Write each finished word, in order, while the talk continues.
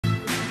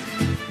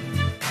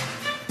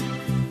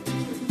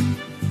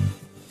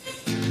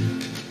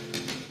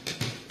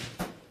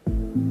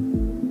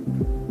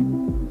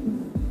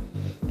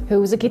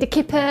Who's a kiddy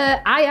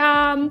kipper? I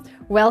am.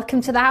 Welcome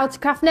to the How to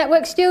Craft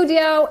Network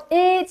studio.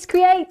 It's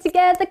Create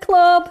Together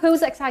Club.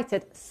 Who's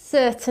excited?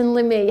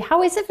 Certainly me.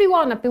 How is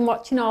everyone? I've been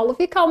watching all of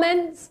your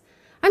comments.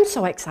 I'm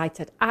so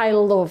excited. I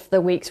love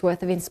the week's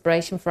worth of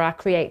inspiration for our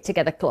Create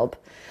Together Club.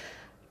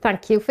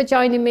 Thank you for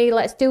joining me.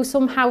 Let's do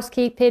some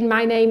housekeeping.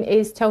 My name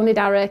is Tony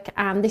Darrick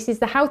and this is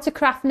the How to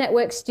Craft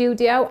Network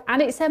studio,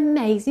 and it's an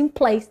amazing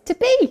place to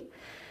be,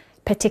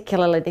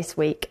 particularly this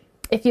week.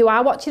 If you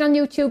are watching on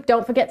YouTube,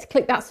 don't forget to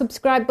click that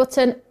subscribe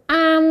button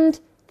and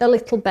the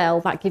little bell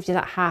that gives you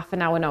that half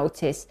an hour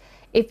notice.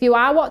 If you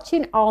are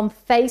watching on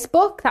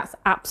Facebook, that's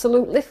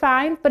absolutely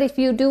fine. But if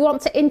you do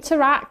want to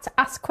interact,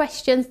 ask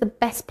questions, the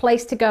best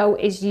place to go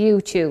is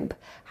YouTube.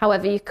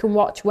 However, you can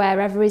watch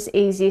wherever is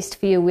easiest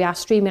for you. We are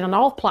streaming on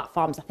all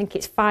platforms. I think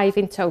it's 5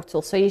 in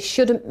total, so you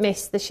shouldn't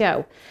miss the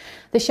show.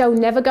 The show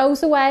never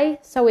goes away,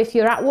 so if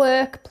you're at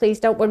work, please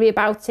don't worry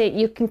about it.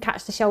 You can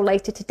catch the show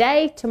later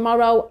today,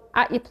 tomorrow,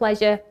 at your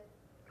pleasure,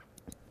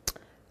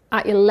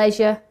 at your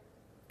leisure,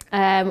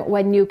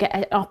 when you get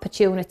an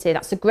opportunity.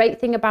 That's a great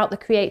thing about the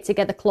Create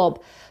Together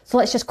Club. So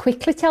let's just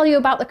quickly tell you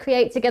about the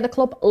Create Together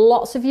Club.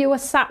 Lots of you are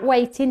sat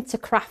waiting to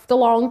craft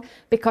along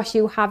because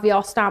you have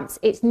your stamps.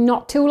 It's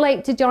not too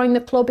late to join the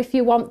club if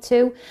you want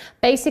to.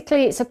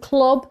 Basically, it's a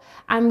club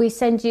and we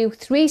send you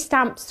 3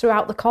 stamps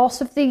throughout the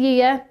course of the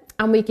year,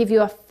 and we give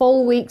you a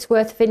full week's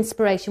worth of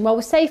inspiration. Well,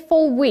 we say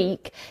full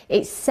week,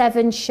 it's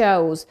 7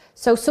 shows.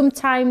 So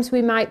sometimes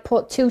we might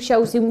put 2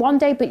 shows in one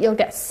day, but you'll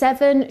get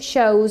 7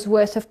 shows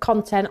worth of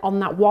content on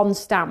that one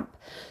stamp.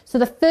 So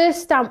the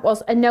first stamp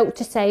was a note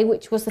to say,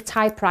 which was the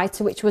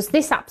typewriter, which was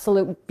this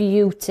absolute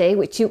beauty,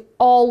 which you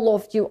all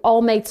loved. You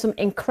all made some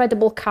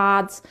incredible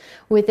cards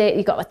with it.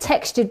 You got the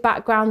textured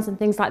backgrounds and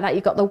things like that.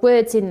 You got the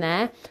words in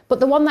there. But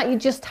the one that you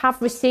just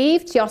have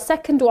received, your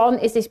second one,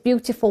 is this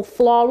beautiful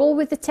floral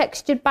with the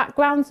textured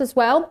backgrounds as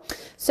well.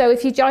 So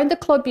if you join the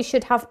club, you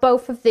should have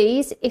both of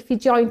these. If you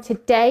join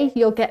today,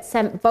 you'll get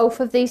sent both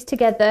of these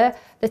together.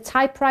 The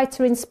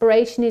typewriter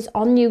inspiration is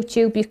on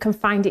YouTube. You can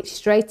find it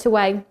straight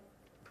away,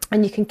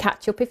 and you can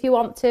catch up if you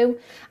want to.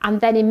 And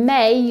then in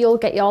May, you'll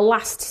get your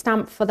last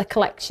stamp for the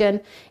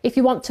collection. If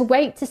you want to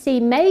wait to see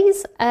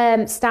May's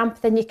stamp,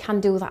 then you can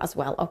do that as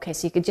well. Okay,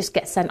 so you could just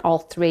get sent all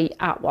 3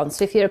 at once.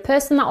 So if you're a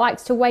person that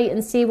likes to wait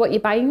and see what you're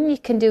buying, you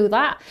can do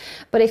that.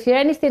 But if you're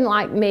anything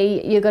like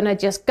me, you're gonna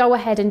just go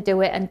ahead and do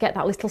it and get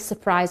that little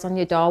surprise on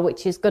your door,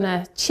 which is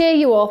gonna cheer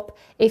you up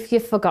if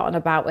you've forgotten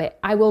about it.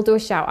 I will do a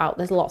shout out.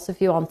 There's lots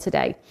of you on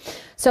today.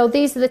 So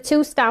these are the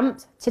 2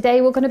 stamps. Today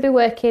we're going to be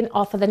working,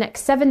 or for the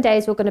next 7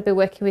 days, we're going to be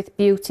working with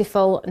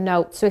beautiful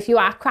notes. So if you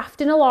are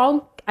crafting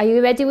along, are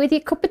you ready with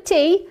your cup of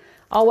tea?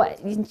 Or what?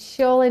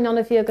 Surely none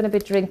of you are going to be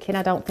drinking,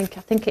 I don't think.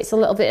 I think it's a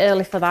little bit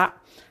early for that.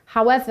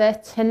 However,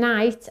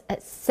 tonight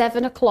at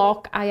 7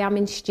 o'clock, I am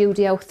in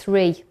Studio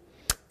 3.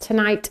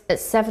 Tonight at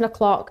 7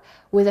 o'clock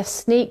with a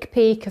sneak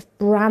peek of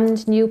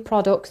brand new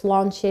products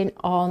launching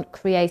on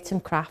Create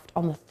and Craft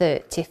on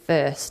the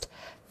 31st.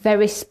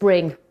 Very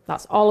spring.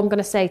 That's all I'm going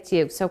to say to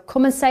you. So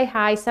come and say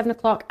hi, 7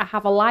 o'clock. I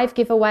have a live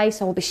giveaway,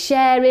 so we'll be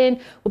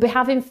sharing, we'll be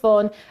having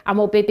fun, and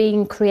we'll be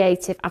being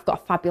creative. I've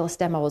got a fabulous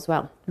demo as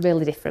well,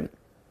 really different.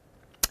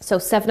 So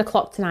 7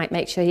 o'clock tonight,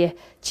 make sure you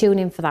tune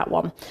in for that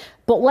one.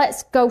 But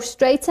let's go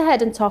straight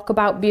ahead and talk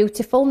about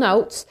Beautiful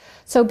Notes.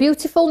 So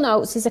Beautiful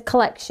Notes is a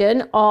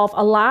collection of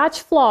a large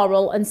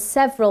floral and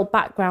several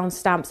background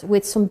stamps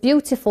with some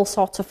beautiful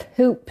sort of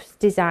hoop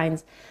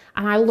designs.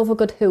 And I love a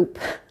good hoop.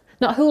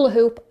 Not hula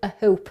hoop, a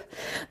hoop,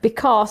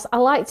 because I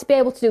like to be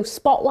able to do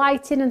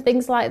spotlighting and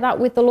things like that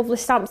with the lovely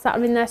stamps that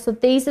are in there. So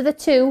these are the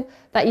 2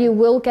 that you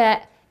will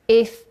get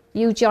if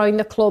you join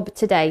the club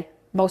today.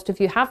 Most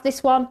of you have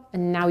this one,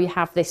 and now you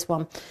have this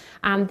one.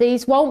 And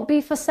these won't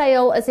be for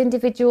sale as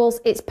individuals.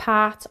 It's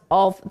part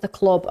of the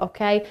club,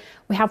 okay?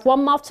 We have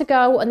 1 more to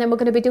go, and then we're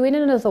going to be doing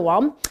another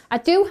one. I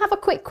do have a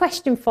quick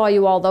question for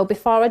you all, though,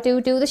 before I do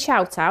the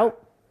shout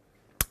out.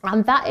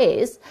 And that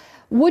is,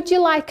 would you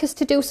like us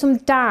to do some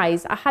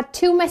dies? I had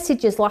 2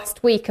 messages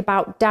last week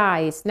about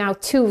dies. Now,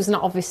 2 is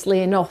not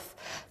obviously enough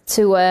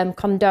to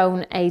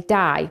condone a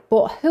die,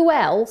 but who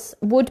else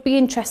would be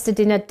interested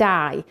in a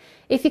die?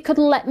 If you could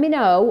let me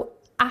know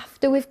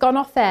after we've gone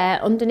off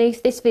air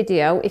underneath this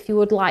video, if you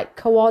would like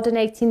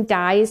coordinating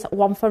dies,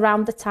 one for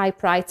around the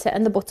typewriter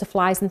and the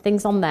butterflies and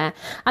things on there,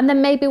 and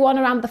then maybe one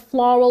around the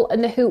floral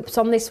and the hoops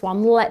on this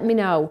one, let me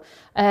know.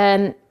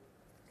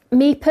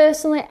 Me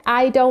personally,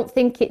 I don't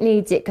think it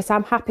needs it because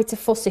I'm happy to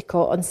fussy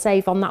cut and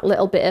save on that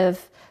little bit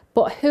of,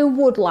 but who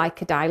would like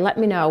a die? Let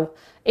me know.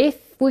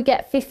 If we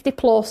get 50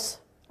 plus,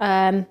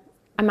 I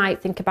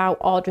might think about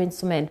ordering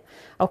some in.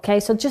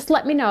 Okay, so just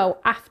let me know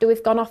after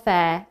we've gone off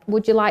air,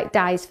 would you like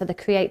dies for the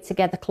Create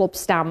Together Club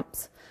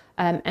stamps?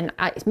 And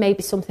it's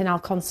maybe something I'll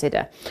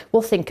consider.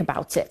 We'll think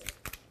about it.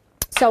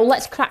 So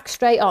let's crack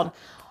straight on.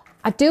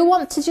 I do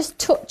want to just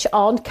touch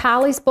on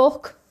Carly's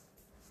book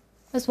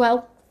as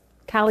well.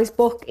 Carly's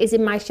book is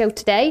in my show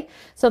today.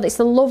 So it's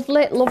a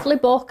lovely, lovely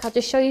book. I'll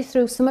just show you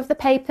through some of the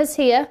papers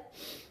here.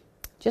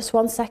 Just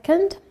 1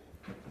 second.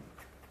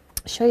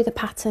 Show you the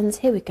patterns.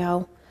 Here we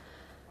go.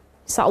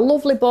 It's that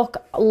lovely book.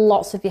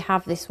 Lots of you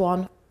have this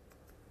one.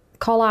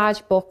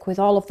 Collage book with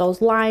all of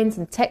those lines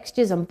and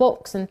textures and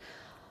books and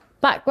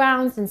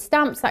backgrounds and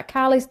stamps that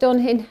Carly's done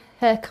in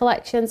her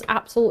collections.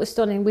 Absolutely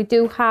stunning. We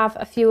do have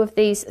a few of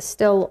these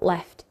still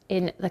left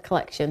in the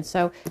collection.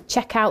 So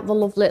check out the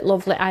lovely,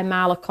 lovely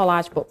Imala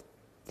collage book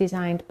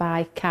designed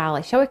by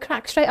Carly. Shall we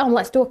crack straight on?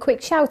 Let's do a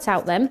quick shout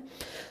out then.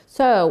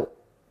 So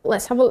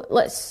let's have a look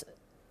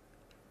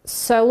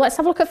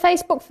at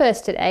Facebook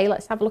first today.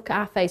 Let's have a look at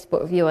our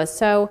Facebook viewers.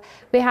 So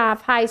we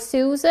have, hi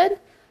Susan,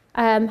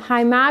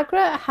 hi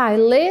Margaret, hi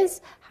Liz,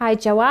 hi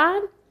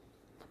Joanne.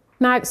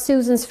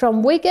 Susan's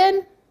from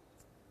Wigan.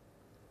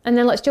 And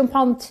then let's jump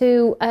on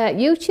to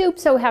YouTube.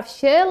 So we have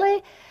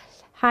Shirley,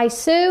 hi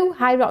Sue,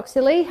 hi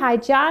Roxy Lee, hi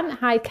Jan,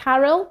 hi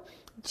Carol.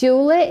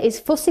 Julie is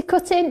fussy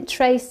cutting,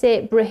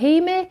 Tracy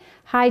Brahimi,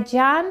 hi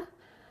Jan.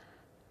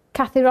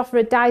 Kathy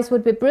Roffer Dyes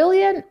would be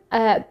brilliant.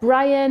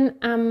 Brian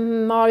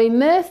and Maureen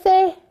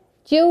Murphy.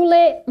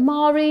 Julie,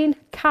 Maureen,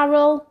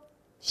 Carol,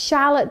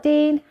 Charlotte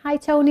Dean. Hi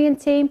Tony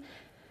and team.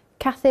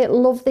 Kathy,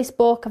 love this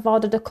book. I've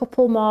ordered a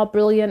couple more.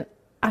 Brilliant.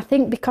 I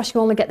think because you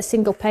only get the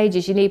single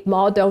pages, you need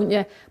more, don't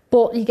you?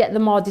 But you get the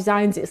more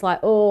designs. It's like,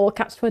 oh,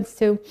 catch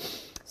 22.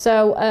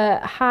 So,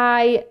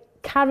 hi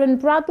Karen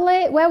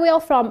Bradley. Where are we all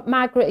from?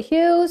 Margaret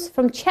Hughes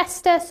from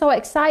Chester. So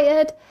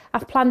excited.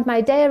 I've planned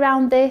my day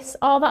around this.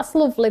 Oh, that's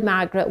lovely,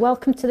 Margaret.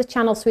 Welcome to the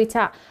channel,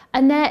 sweetheart.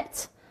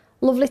 Annette,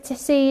 lovely to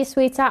see you,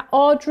 sweetheart.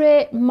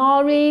 Audrey,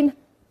 Maureen.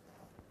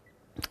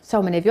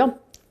 So many of you.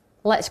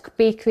 Let's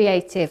be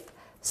creative.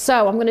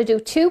 So I'm going to do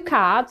 2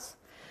 cards.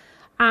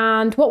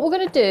 And what we're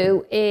going to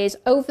do is,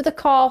 over the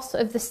course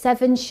of the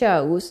 7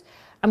 shows,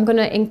 I'm going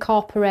to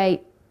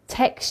incorporate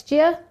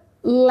texture,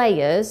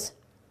 layers,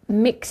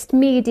 mixed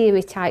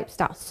media type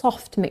stuff,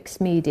 soft mixed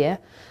media,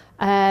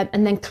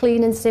 and then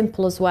clean and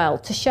simple as well,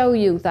 to show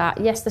you that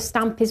yes, the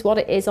stamp is what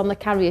it is on the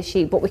carrier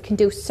sheet, but we can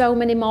do so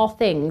many more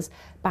things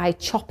by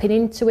chopping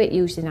into it,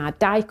 using our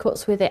die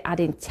cuts with it,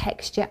 adding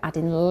texture,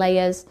 adding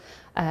layers,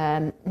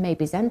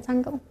 maybe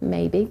Zentangle,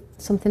 maybe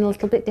something a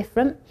little bit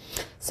different.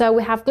 So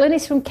we have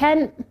Glynis from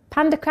Kent,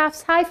 Panda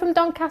Crafts, hi from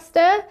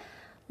Doncaster,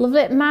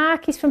 lovely.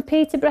 Mark is from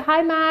Peterborough,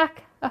 hi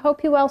Mark, I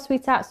hope you're well,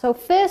 sweetheart. So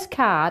first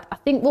card, I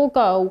think we'll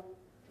go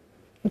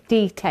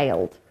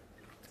detailed.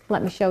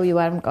 Let me show you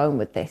where I'm going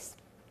with this.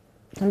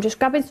 I'm just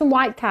grabbing some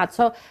white card.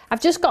 So I've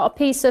just got a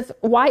piece of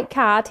white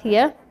card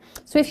here.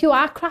 So if you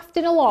are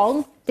crafting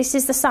along, this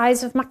is the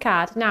size of my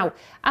card. Now,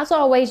 as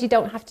always, you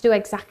don't have to do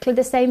exactly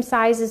the same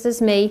sizes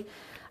as me.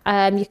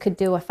 You could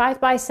do a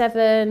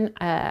 5x7,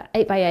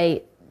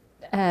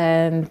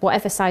 8x8,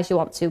 whatever size you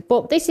want to.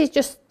 But this is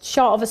just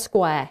short of a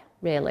square,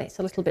 really. It's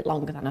a little bit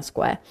longer than a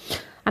square.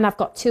 And I've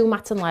got 2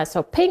 matte and layers,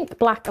 so pink,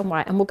 black and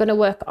white. And we're going to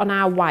work on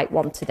our white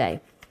one today.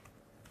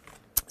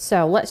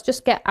 So let's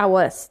just get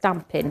our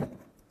stamping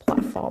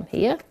platform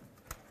here.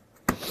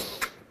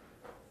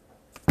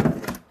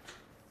 I'm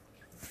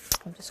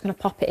just going to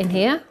pop it in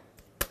here.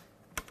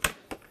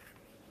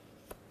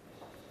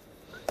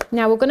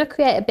 Now we're going to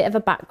create a bit of a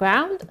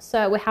background.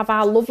 So we have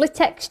our lovely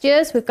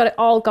textures. We've got it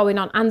all going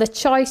on, and the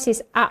choice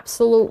is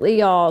absolutely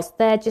yours.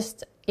 They're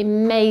just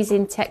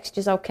amazing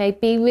textures, okay?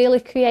 Be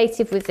really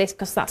creative with this,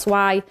 because that's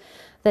why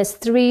there's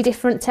 3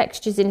 different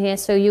textures in here,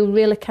 so you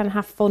really can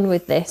have fun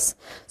with this.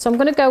 So I'm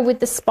going to go with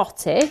the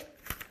spotty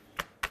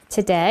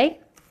today.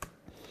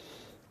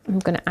 I'm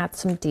going to add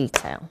some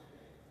detail.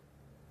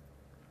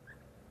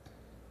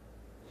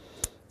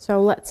 So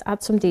let's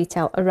add some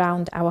detail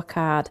around our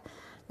card.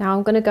 Now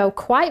I'm going to go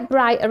quite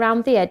bright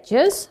around the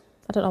edges.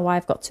 I don't know why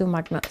I've got 2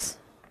 magnets.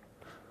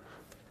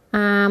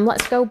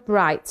 Let's go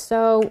bright.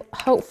 So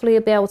hopefully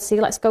you'll be able to see.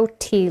 Let's go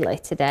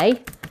tealy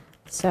today.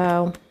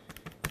 So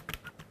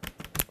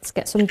let's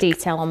get some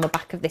detail on the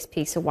back of this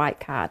piece of white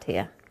card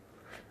here.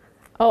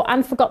 Oh,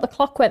 and forgot the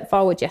clock went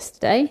forward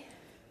yesterday.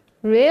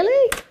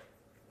 Really?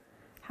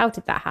 How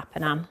did that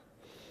happen, Anne? I'm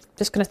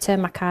just going to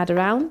turn my card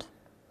around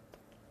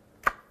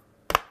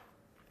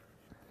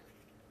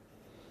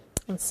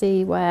and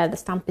see where the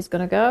stamp is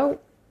going to go.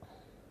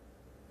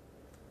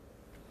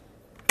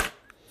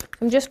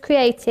 I'm just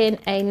creating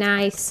a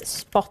nice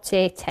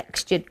spotty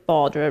textured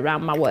border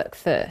around my work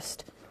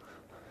first.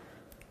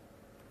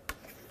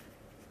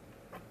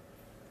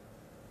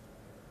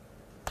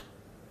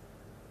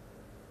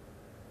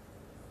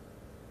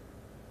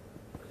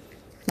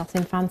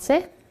 Nothing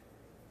fancy.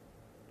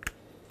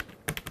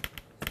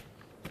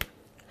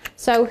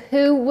 So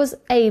who was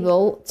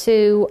able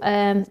to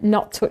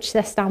not touch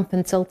their stamp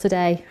until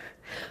today?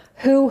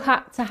 Who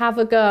had to have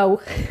a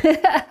go?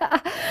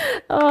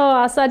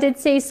 Oh, so I did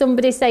see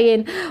somebody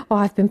saying, oh,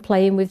 I've been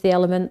playing with the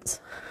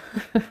elements.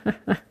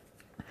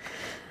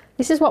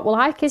 This is what we're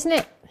like, isn't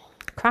it?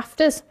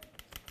 Crafters.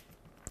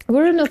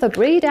 We're another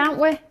breed, aren't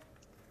we?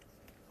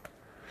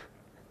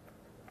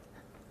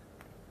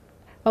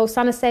 Oh,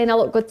 Sana's saying I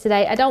look good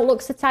today. I don't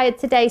look so tired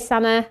today,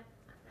 Sana.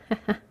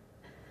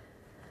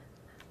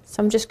 So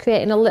I'm just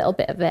creating a little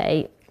bit of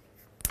a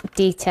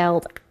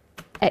detailed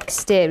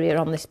exterior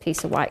on this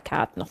piece of white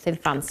card, nothing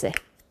fancy.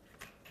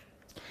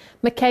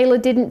 Michaela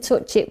didn't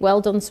touch it.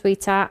 Well done,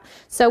 sweetheart.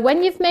 So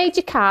when you've made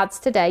your cards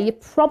today, you're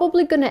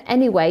probably going to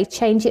anyway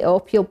change it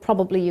up. You'll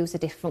probably use a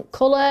different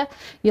colour.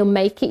 You'll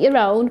make it your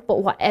own.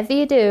 But whatever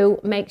you do,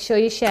 make sure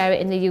you share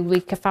it in the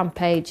Eureka fan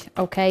page,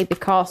 okay?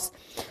 Because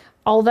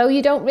although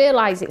you don't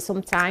realise it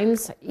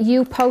sometimes,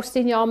 you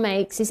posting your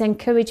makes is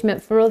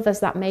encouragement for others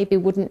that maybe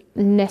wouldn't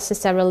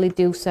necessarily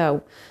do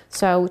so.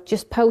 So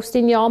just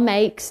posting your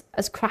makes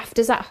as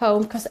crafters at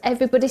home, because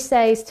everybody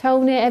says,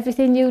 Tony,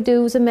 everything you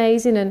do is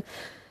amazing, and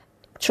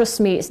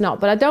trust me, it's not.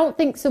 But I don't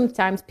think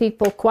sometimes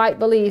people quite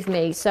believe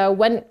me. So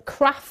when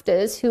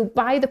crafters who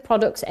buy the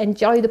products,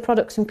 enjoy the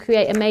products and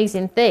create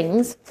amazing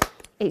things,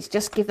 it's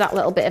just give that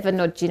little bit of a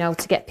nudge, you know,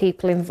 to get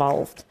people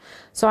involved.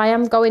 So I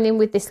am going in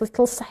with this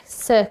little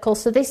circle.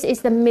 So this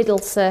is the middle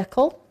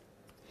circle.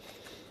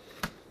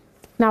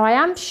 Now I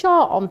am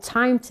short on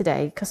time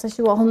today because, as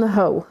you all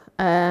know,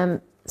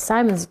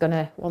 Simon's going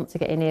to want to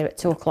get in here at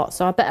 2 o'clock.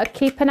 So I better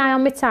keep an eye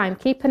on my time.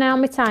 Keep an eye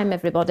on my time,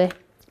 everybody.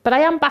 But I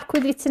am back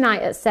with you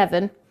tonight at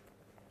 7.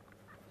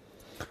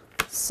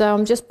 So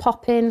I'm just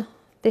popping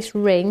this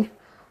ring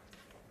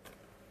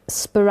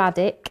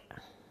sporadic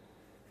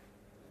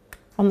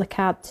on the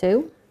card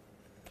too.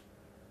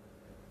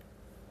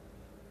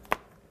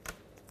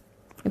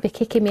 It'd be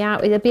kicking me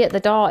out. It'd be at the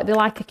door. It'd be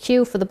like a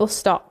queue for the bus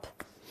stop.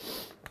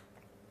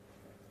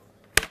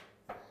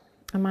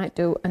 I might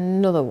do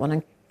another one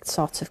and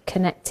sort of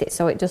connect it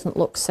so it doesn't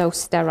look so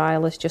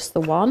sterile as just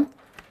the one.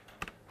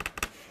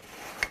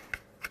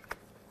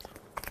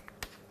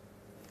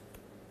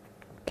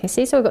 Okay,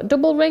 see, so we've got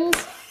double rings.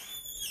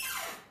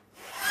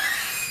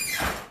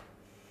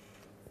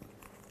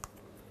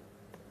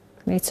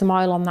 Need some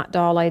oil on that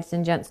door, ladies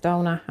and gents,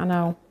 don't I? I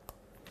know.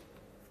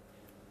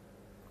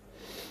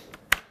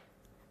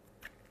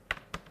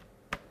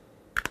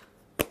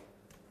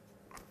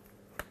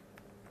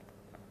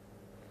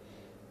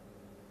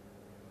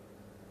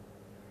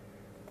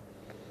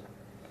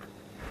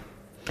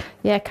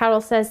 Yeah, Carol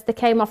says they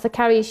came off the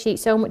carrier sheet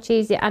so much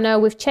easier. I know,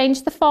 we've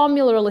changed the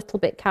formula a little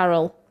bit,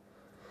 Carol.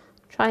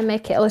 Try and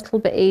make it a little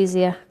bit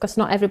easier, because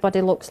not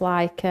everybody looks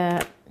like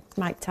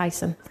Mike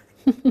Tyson.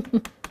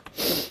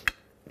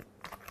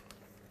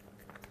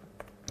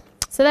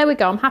 So there we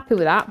go, I'm happy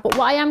with that. But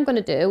what I am going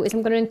to do is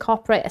I'm going to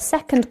incorporate a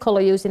second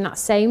colour using that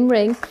same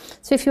ring.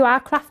 So if you are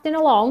crafting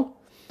along,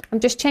 I'm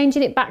just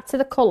changing it back to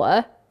the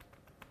colour.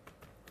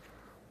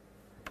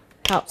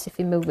 Helps if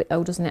you move it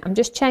though, doesn't it? I'm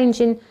just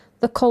changing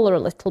the colour a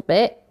little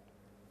bit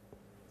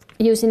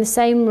using the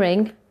same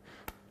ring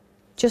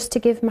just to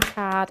give my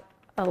card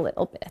a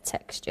little bit of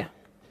texture.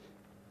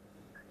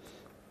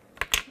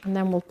 And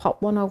then we'll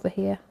pop one over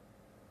here.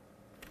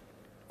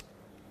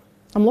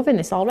 I'm loving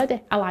this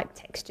already. I like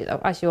texture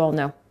though, as you all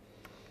know.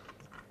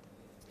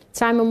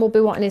 Simon will be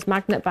wanting his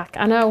magnet back.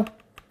 I know.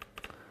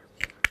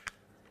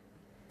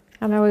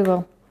 I know he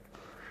will.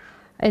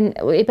 And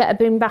we better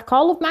bring back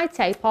all of my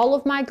tape, all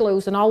of my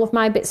glues and all of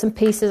my bits and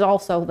pieces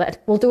also,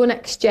 that we'll do an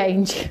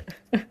exchange.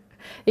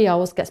 He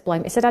always gets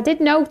blamed. He said, I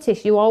did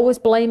notice you always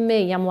blame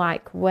me. I'm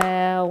like,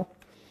 well,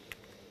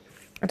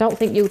 I don't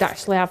think you'd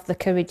actually have the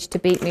courage to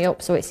beat me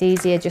up, so it's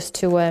easier just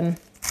to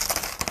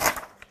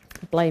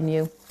blame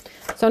you.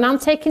 So now I'm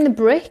taking the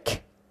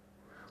brick.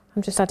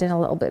 I'm just adding a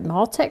little bit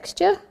more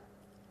texture.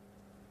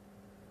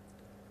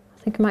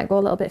 I think I might go a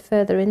little bit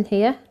further in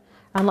here.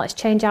 And let's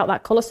change out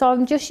that colour. So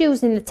I'm just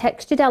using the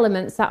textured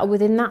elements that are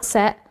within that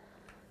set.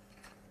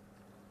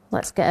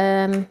 Let's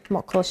get,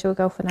 what colour should we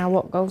go for now?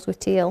 What goes with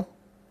teal?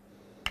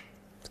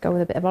 Let's go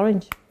with a bit of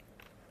orange.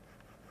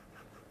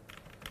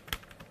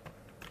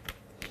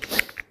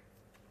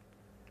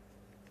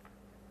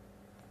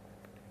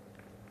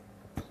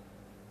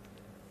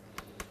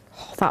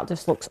 Oh, that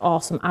just looks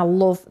awesome. I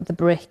love the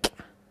brick.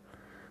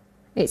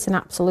 It's an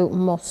absolute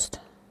must.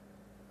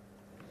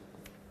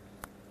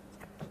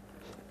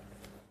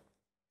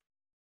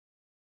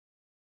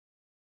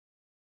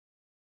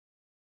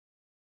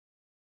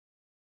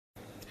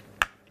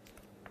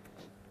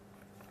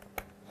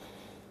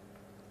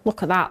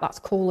 Look at that, that's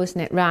cool,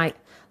 isn't it? Right,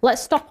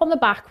 let's stop on the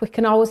back. We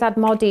can always add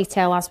more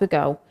detail as we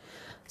go.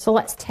 So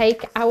let's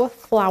take our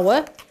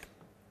flower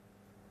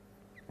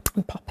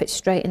and pop it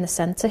straight in the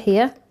centre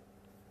here.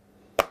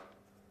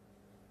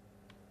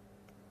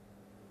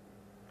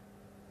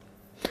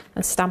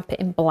 And stamp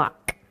it in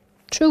black,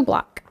 true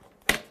black.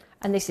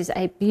 And this is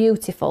a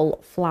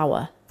beautiful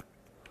flower.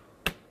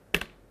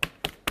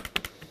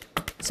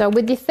 So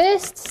with your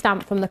first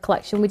stamp from the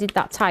collection, we did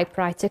that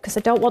typewriter because I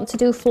don't want to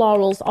do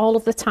florals all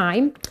of the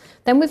time.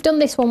 Then we've done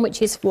this one,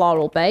 which is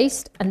floral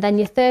based. And then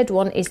your third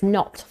one is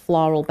not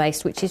floral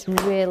based, which is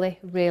really,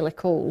 really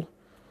cool.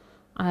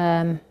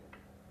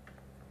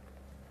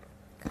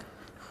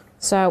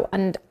 So,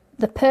 and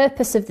the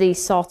purpose of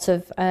these sort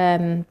of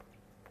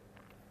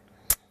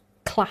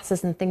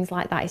classes and things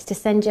like that is to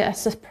send you a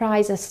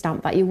surpriser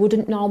stamp that you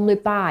wouldn't normally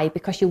buy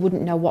because you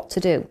wouldn't know what to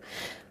do.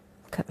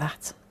 Look at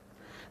that.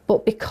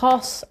 But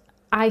because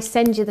I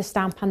send you the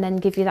stamp and then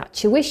give you that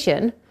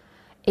tuition,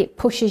 it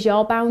pushes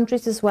your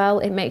boundaries as well.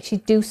 It makes you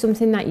do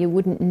something that you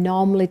wouldn't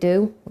normally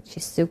do, which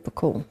is super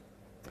cool.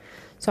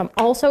 So I'm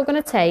also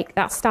going to take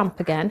that stamp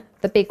again,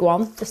 the big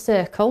one, the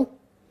circle,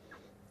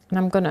 and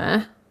I'm going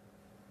to,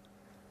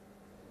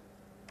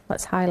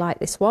 let's highlight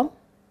this one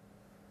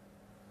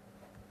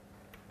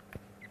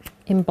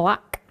in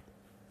black.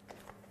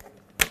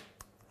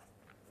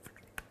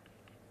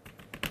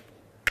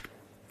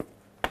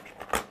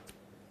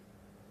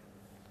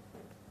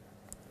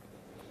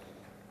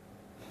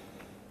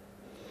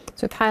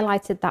 So we've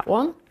highlighted that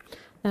one.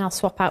 Then I'll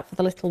swap out for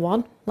the little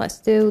one. Let's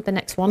do the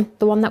next one,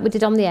 the one that we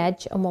did on the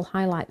edge, and we'll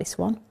highlight this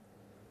one.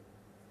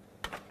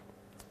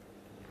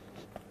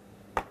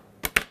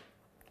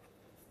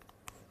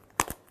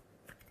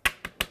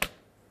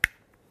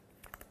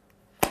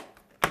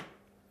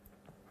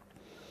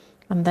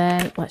 And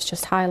then let's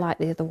just highlight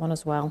the other one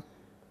as well.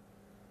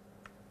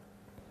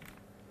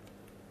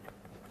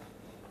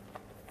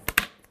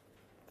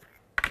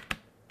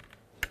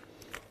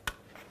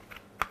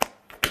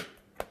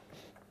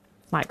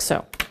 Like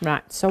so.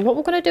 Right, so what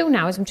we're going to do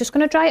now is I'm just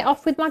going to dry it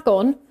off with my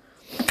gun.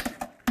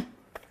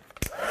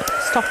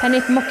 Stop any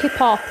mucky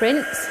paw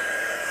prints.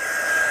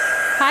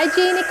 Hi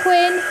Jeannie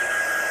Quinn.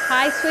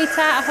 Hi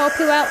sweetheart, I hope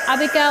you're well.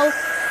 Abigail.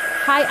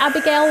 Hi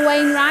Abigail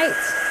Wainwright.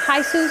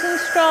 Hi Susan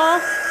Straw.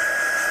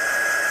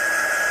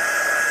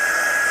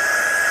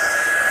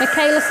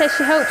 Michaela says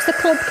she hopes the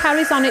club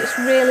carries on. It's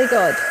really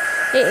good.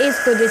 It is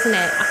good, isn't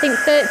it? I think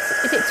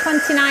is it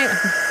 29? I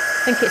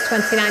think it's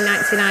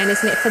 $29.99,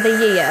 isn't it, for the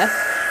year?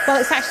 Well,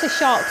 it's actually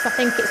short because I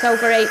think it's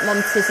over 8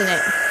 months, isn't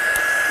it?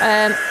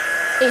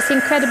 It's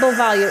incredible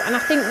value, and I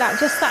think that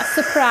just that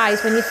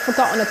surprise when you've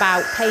forgotten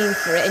about paying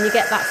for it and you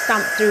get that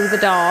stamp through the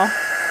door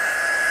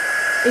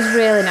is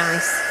really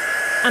nice.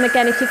 And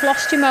again, if you've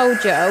lost your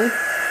mojo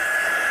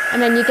and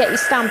then you get your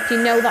stamp,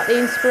 you know that the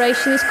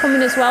inspiration is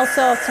coming as well.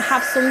 So to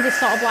have somebody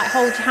sort of like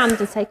hold your hand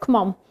and say, come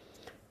on,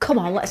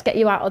 let's get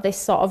you out of this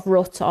sort of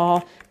rut,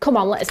 or come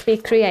on, let's be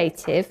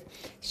creative.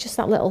 It's just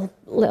that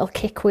little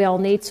kick we all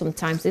need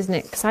sometimes, isn't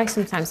it? Because I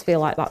sometimes feel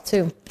like that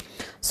too.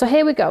 So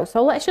here we go.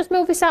 So let's just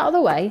move this out of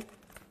the way.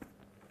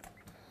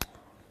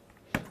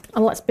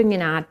 And let's bring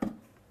in our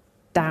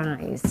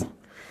dies.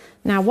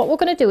 Now what we're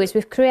going to do is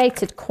we've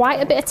created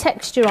quite a bit of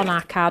texture on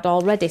our card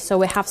already. So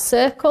we have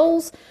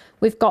circles,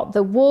 we've got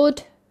the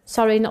wood,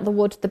 sorry, not the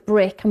wood, the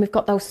brick, and we've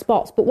got those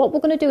spots. But what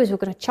we're going to do is we're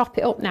going to chop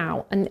it up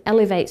now and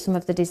elevate some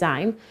of the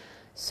design.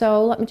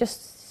 So let me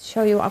just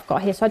show you what I've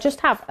got here. So I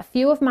just have a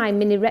few of my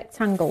mini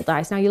rectangle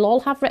dies. Now you'll all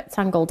have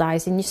rectangle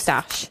dies in your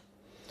stash.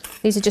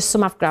 These are just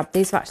some I've grabbed.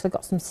 These have actually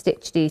got some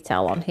stitch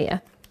detail on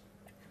here.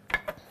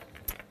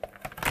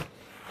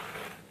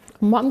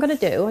 And what I'm going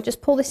to do, I'll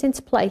just pull this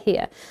into play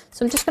here.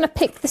 So I'm just going to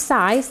pick the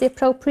size, the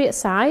appropriate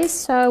size.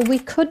 So we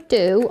could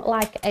do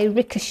like a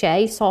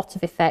ricochet sort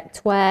of effect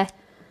where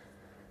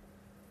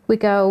we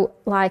go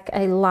like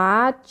a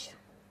large.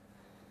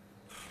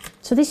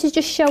 So this is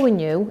just showing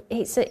you,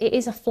 it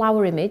is a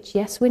flower image,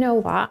 yes, we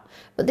know that,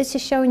 but this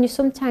is showing you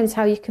sometimes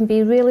how you can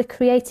be really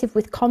creative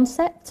with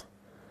concept.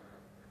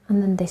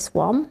 And then this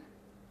one.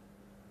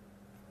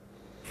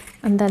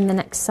 And then the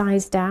next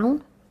size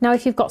down. Now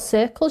if you've got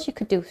circles, you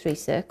could do 3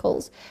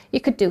 circles. You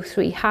could do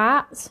 3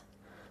 hearts.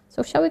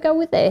 So shall we go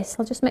with this?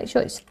 I'll just make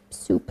sure it's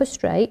super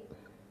straight.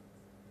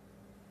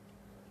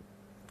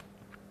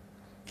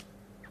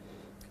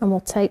 And we'll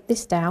take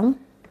this down.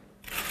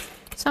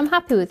 So I'm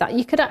happy with that.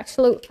 You could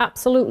actually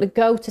absolutely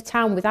go to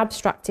town with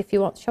abstract if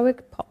you want. Shall we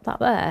pop that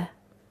there?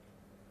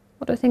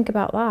 What do I think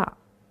about that?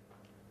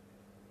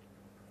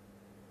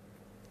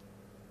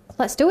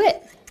 Let's do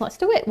it. Let's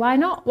do it. Why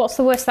not? What's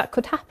the worst that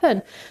could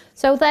happen?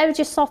 So they're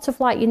just sort of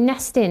like your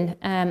nesting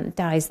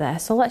dies there.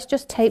 So let's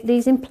just tape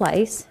these in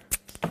place.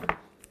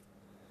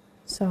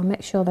 So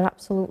make sure they're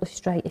absolutely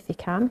straight if you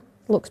can.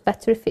 Looks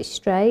better if it's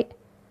straight.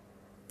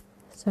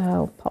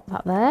 So pop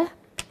that there.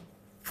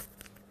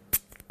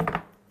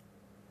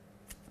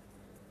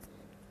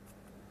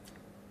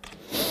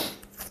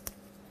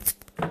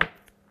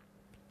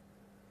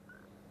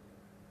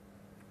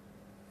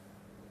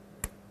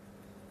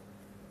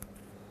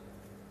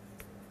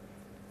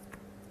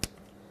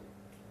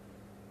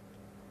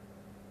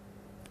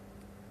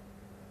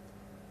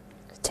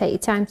 Take your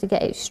time to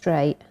get it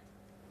straight.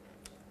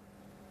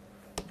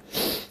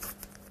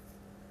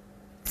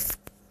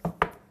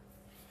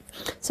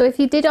 So if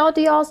you did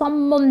order yours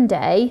on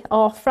Monday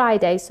or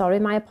Friday, sorry,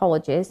 my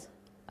apologies,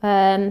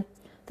 the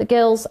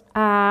girls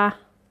are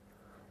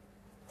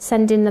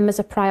sending them as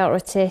a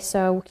priority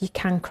so you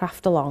can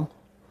craft along.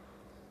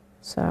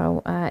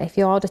 So if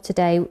you order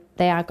today,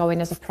 they are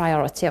going as a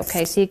priority.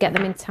 Okay, so you get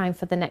them in time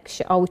for the next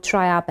show. Oh, we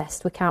try our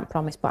best, we can't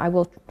promise, but I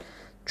will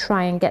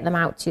try and get them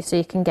out to you so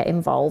you can get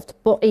involved.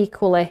 But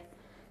equally,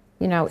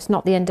 you know, it's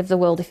not the end of the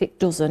world if it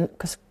doesn't,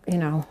 because, you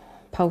know,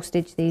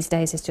 postage these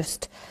days is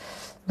just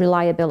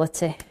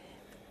reliability.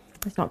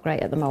 It's not great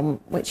at the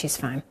moment, which is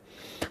fine.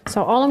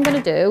 So all I'm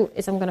going to do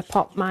is I'm going to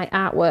pop my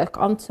artwork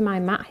onto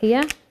my mat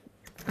here,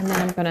 and then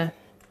I'm going to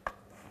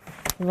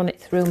run it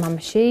through my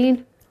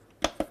machine.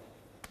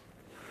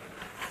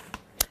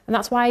 And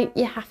that's why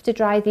you have to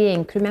dry the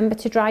ink. Remember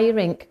to dry your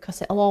ink,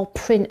 because it'll all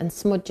print and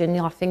smudge and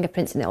you'll have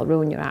fingerprints and it'll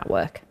ruin your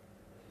artwork.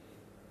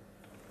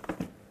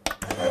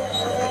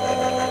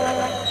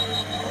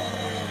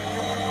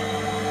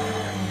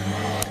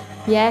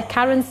 Yeah,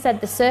 Karen said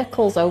the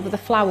circles over the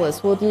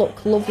flowers would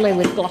look lovely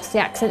with glossy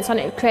accents on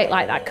it. It would create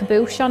like that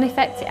cabochon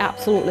effect. It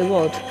absolutely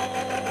would.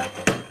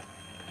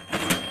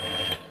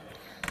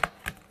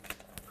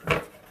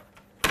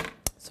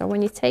 So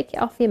when you take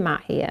it off your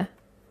mat here,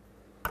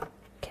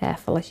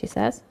 carefully, she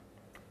says.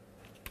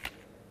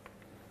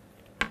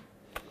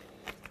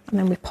 And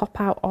then we pop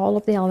out all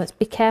of the elements.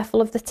 Be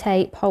careful of the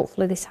tape.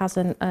 Hopefully this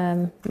hasn't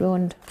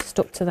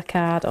stuck to the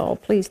card. Oh,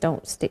 please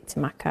don't stick to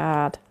my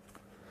card.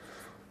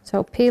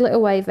 So peel it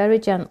away very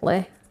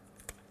gently.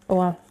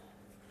 Oh,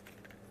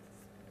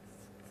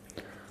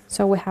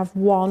 so we have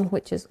one,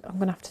 which is, I'm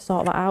going to have to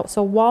sort that out.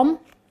 So 1,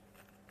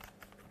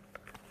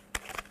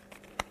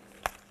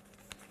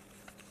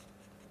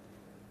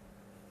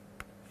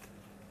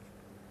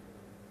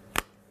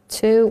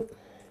 2,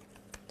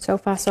 so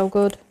far so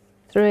good,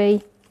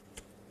 3,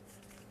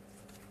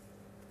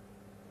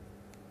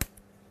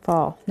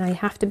 4. Now you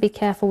have to be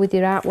careful with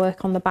your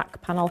artwork on the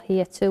back panel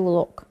here too,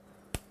 look.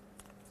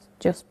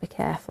 Just be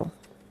careful.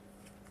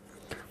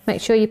 Make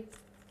sure you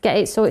get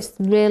it so it's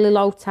really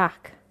low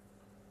tack.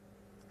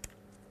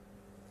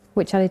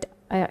 Which I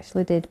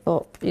actually did,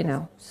 but you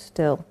know,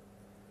 still.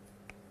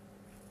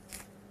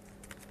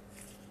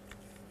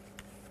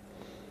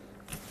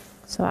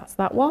 So that's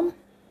that one.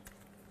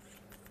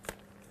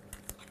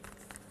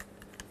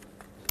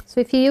 So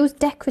if you use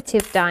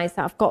decorative dies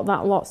that I've got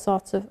that lot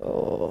sort of,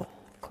 oh,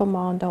 come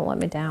on, don't let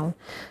me down.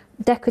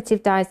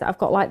 Decorative dies that I've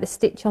got like the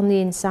stitch on the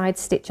inside,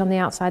 stitch on the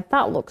outside,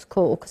 that looks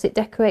cool because it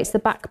decorates the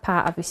back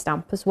part of your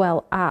stamp as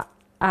well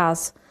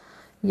as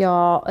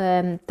your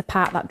the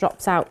part that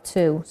drops out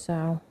too.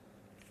 So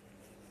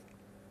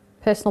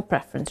personal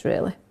preference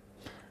really.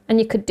 And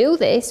you could do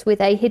this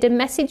with a hidden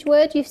message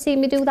word. You've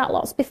seen me do that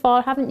lots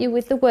before, haven't you,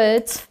 with the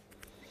words?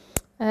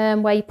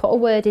 Where you put a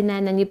word in there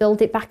and then you build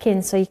it back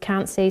in so you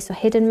can't see. So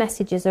hidden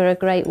messages are a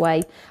great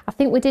way. I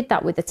think we did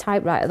that with the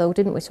typewriter though,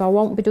 didn't we? So I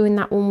won't be doing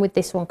that one with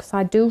this one because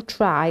I do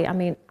try. I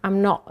mean,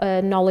 I'm not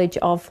knowledge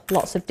of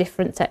lots of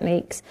different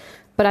techniques,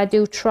 but I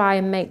do try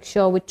and make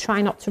sure we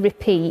try not to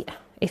repeat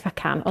if I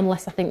can,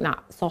 unless I think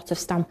that sort of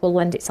stamp will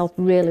lend itself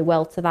really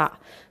well to that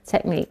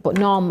technique. But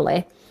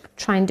normally,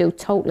 try and do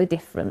totally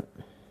different.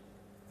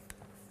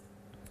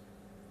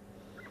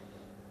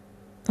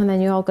 And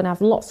then you're all going to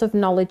have lots of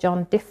knowledge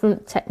on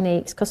different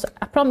techniques, because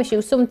I promise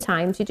you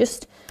sometimes you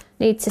just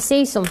need to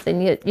see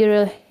something.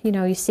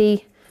 You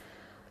see,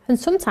 and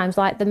sometimes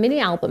like the mini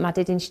album I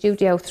did in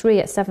Studio 3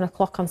 at 7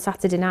 o'clock on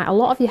Saturday night, a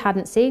lot of you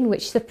hadn't seen,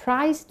 which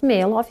surprised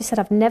me. A lot of you said,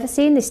 I've never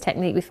seen this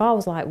technique before. I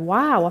was like,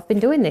 wow, I've been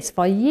doing this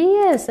for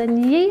years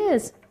and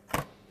years.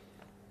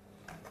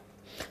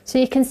 So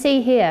you can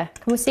see here,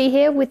 can we see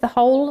here with the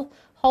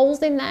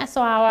holes in there,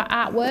 so our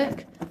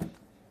artwork,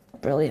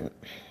 brilliant.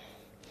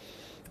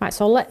 Right,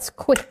 so let's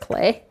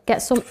quickly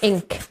get some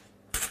ink,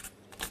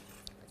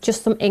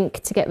 just some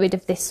ink to get rid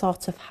of this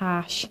sort of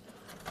harsh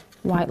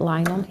white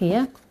line on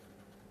here.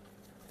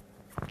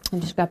 I'm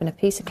just grabbing a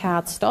piece of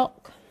cardstock.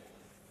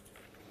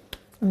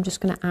 I'm just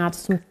going to add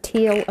some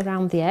teal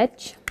around the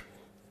edge,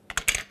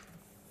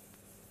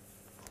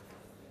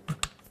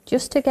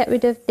 just to get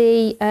rid of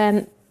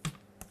the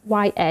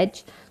white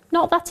edge.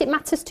 Not that it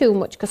matters too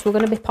much because we're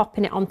going to be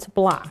popping it onto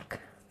black.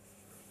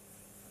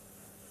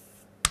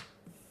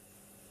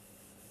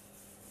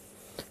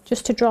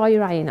 Just to draw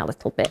your eye in a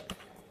little bit.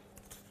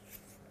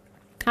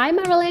 Hi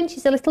Marilyn,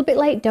 she's a little bit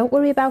late. Don't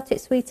worry about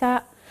it,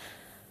 sweetheart.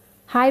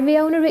 Hi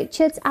Riona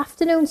Richards,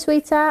 afternoon,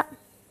 sweetheart.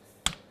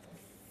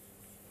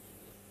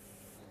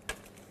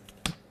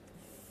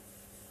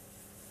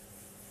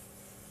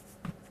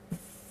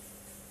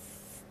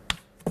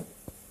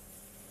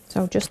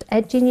 So just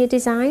edging your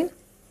design.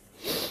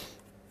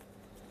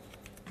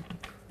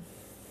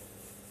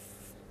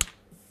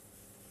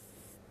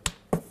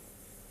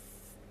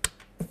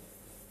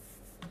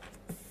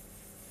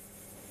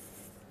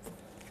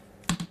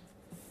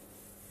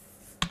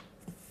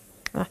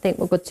 I think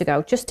we're good to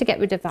go, just to get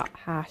rid of that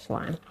harsh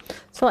line.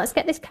 So let's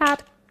get this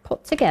card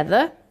put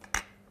together.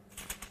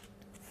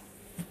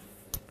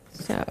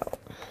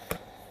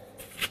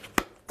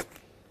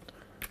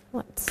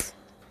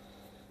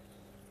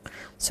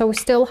 So we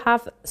still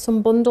have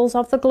some bundles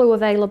of the glue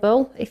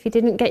available. If you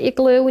didn't get your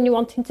glue and you're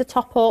wanting to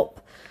top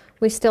up,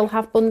 we still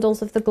have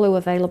bundles of the glue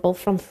available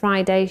from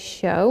Friday's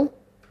show.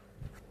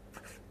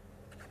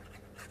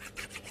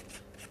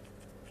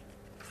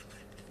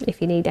 If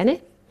you need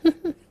any.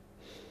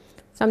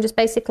 So I'm just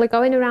basically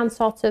going around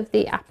sort of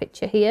the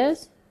aperture here,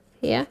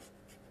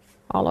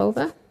 all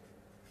over.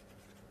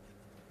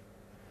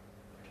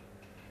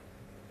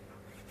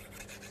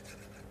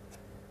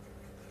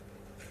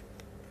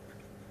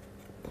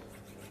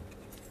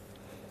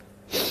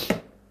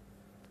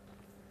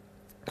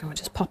 And we'll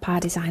just pop our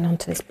design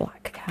onto this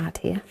black card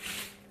here.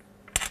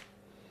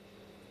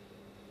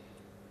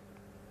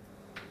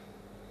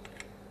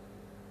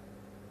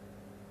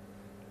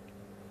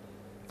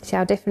 See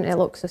how different it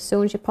looks as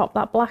soon as you pop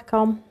that black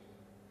on.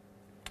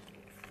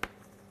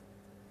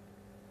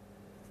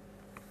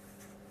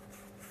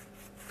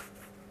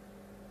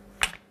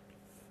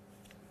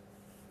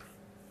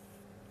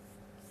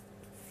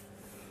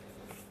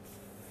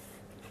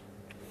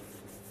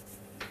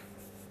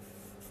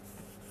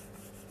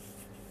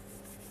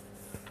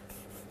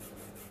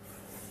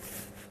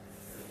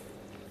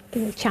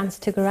 Give it a chance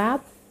to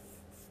grab.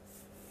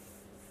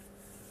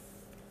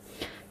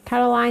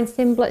 Caroline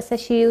Simblett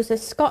says she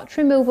uses Scotch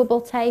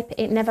removable tape.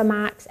 It never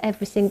marks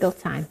every single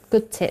time.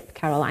 Good tip,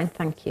 Caroline.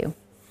 Thank you.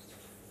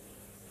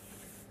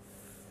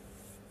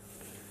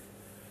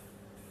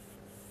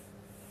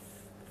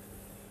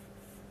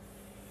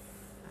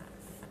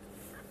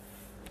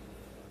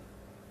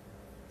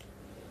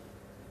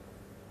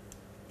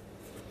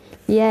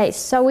 Yeah, it's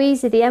so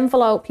easy. The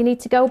envelope, you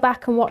need to go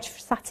back and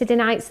watch Saturday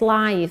night's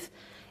live.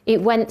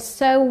 It went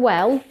so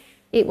well.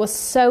 It was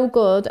so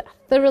good. I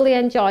thoroughly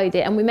enjoyed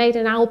it. And we made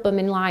an album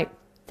in like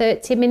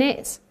 30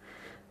 minutes.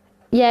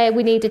 Yeah,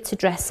 we needed to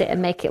dress it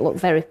and make it look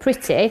very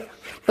pretty.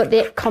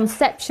 But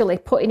conceptually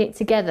putting it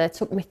together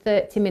took me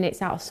 30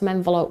 minutes out of some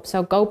envelopes.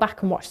 So go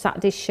back and watch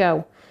Saturday's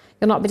show.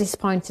 You'll not be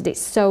disappointed. It's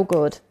so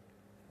good.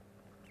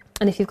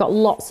 And if you've got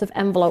lots of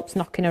envelopes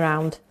knocking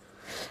around.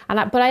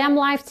 But I am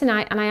live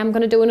tonight, and I am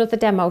going to do another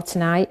demo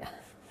tonight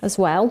as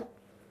well,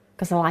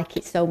 because I like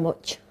it so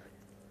much.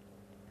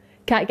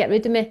 Can't get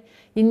rid of me.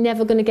 You're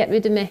never going to get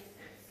rid of me.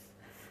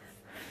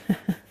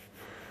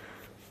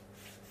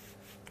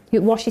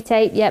 You washi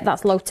tape, yeah,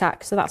 that's low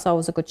tack, so that's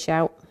always a good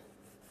shout.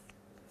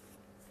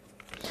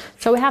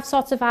 So we have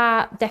sort of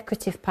our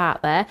decorative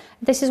part there.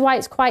 This is why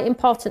it's quite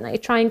important that you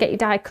try and get your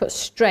die cut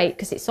straight,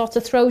 because it sort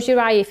of throws your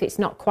eye if it's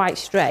not quite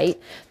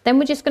straight. Then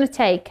we're just going to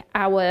take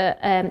our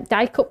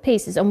die cut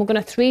pieces and we're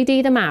going to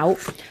 3D them out.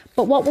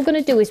 But what we're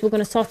going to do is we're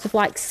going to sort of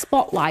like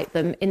spotlight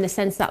them, in the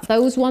sense that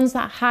those ones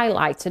that are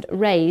highlighted,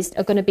 raised,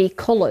 are going to be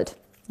coloured.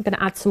 I'm going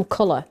to add some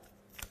colour.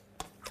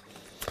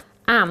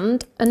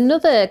 And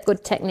another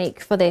good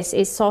technique for this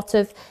is sort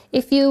of,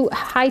 if you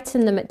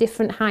heighten them at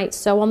different heights.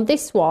 So on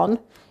this one,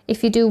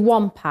 if you do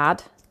one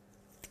pad,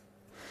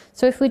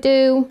 so if we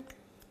do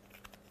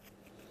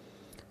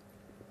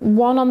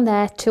 1 on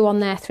there, 2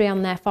 on there, 3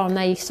 on there, 4 on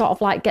there, you sort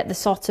of like get the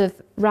sort of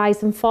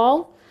rise and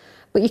fall.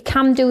 But you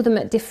can do them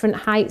at different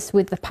heights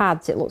with the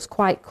pads. It looks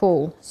quite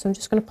cool. So I'm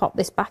just going to pop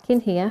this back in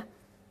here.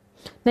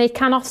 Now you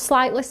can off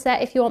slightly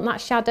set if you want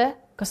that shadow,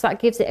 because that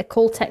gives it a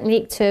cool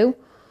technique too.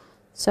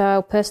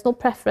 So personal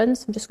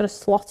preference. I'm just going to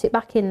slot it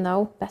back in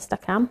though, best I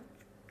can.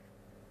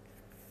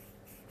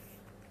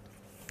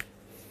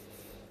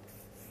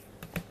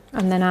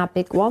 And then our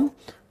big one,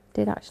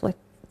 did actually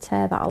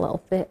tear that a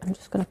little bit. I'm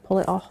just going to pull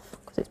it off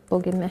because it's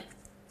bugging me.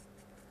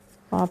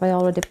 Or have I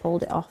already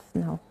pulled it off?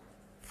 No.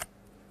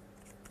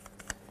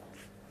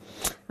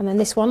 And then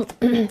this one,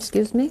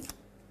 excuse me.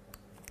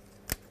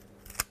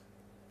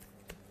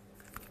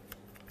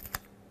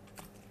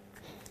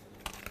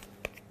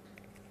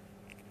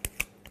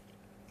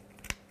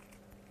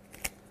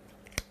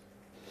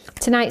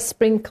 Tonight's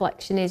spring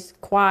collection is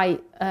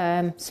quite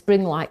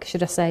spring-like,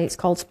 should I say. It's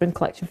called spring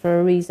collection for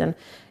a reason.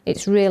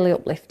 It's really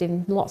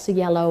uplifting. Lots of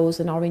yellows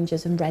and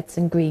oranges and reds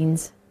and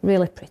greens.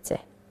 Really pretty.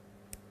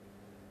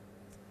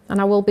 And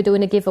I will be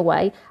doing a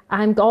giveaway.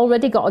 I've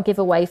already got a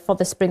giveaway for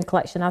the spring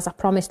collection, as I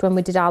promised when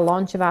we did our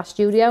launch of our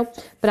studio.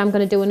 But I'm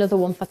going to do another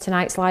one for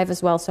tonight's live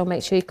as well. So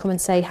make sure you come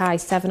and say hi,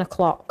 7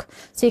 o'clock.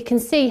 So you can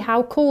see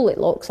how cool it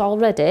looks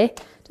already.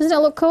 Doesn't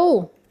it look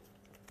cool?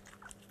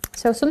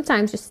 So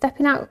sometimes just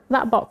stepping out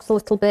that box a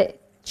little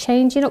bit,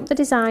 changing up the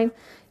design,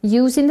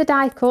 using the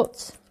die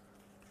cuts.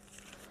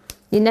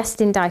 Your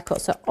nesting die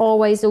cuts are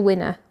always a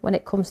winner when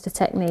it comes to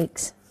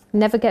techniques.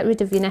 Never get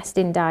rid of your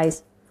nesting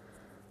dies.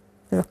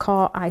 They're a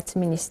core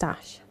item in your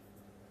stash.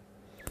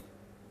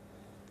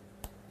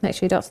 Make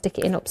sure you don't stick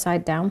it in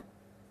upside down.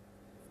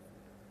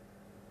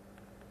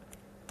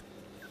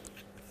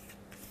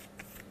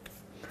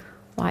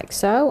 Like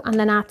so. And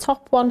then our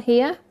top one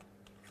here.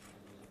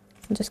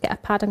 And just get a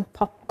pad and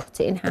cut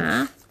it in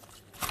half.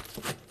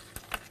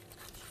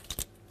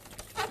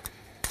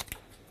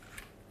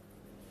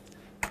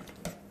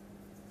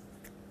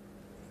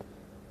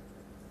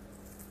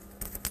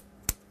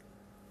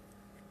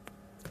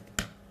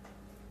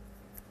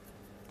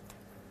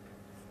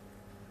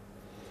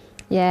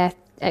 Yeah,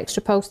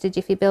 extra postage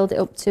if you build it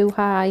up too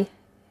high. If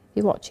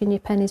you're watching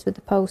your pennies with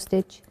the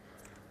postage.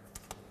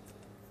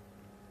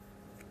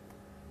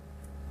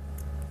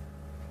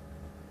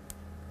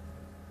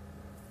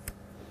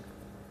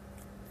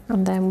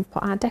 And then we'll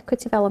put our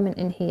decorative element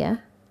in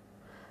here.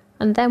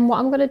 And then what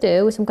I'm going to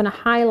do is I'm going to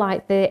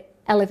highlight the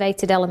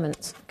elevated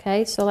elements.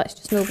 Okay, so let's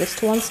just move this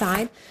to one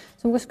side.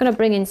 So I'm just going to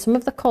bring in some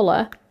of the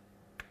colour.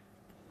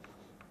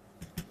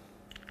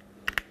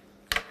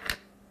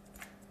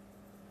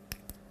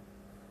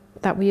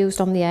 That we used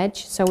on the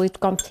edge. So we've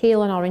gone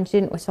teal and orange,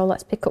 didn't we? So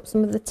let's pick up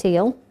some of the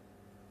teal.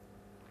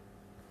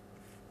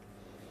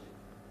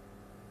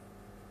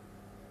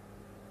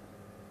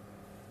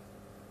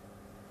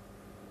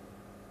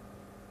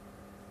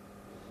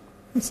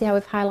 And see how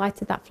we've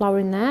highlighted that flower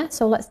in there?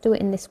 So let's do it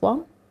in this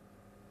one.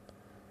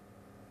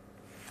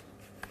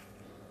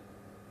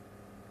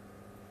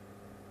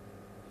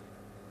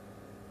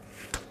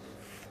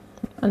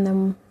 And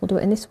then we'll do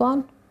it in this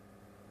one.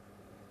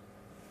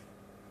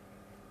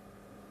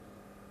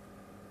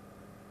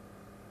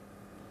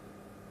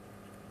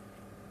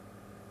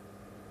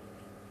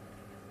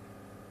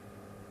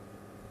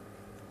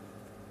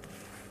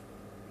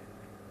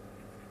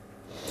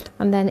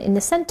 And then in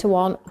the centre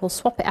one, we'll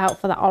swap it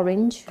out for that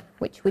orange,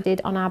 which we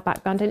did on our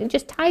background, and it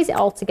just ties it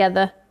all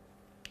together.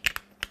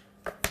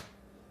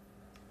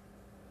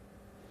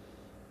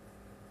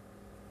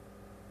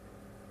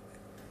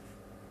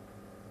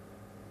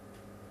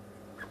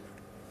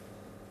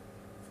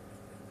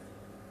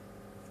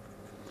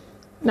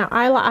 Now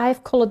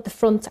I've coloured the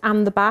front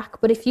and the back,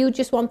 but if you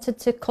just wanted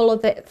to colour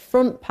the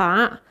front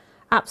part,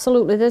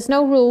 absolutely, there's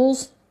no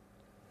rules.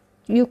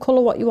 You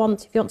colour what you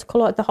want. If you want to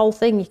colour the whole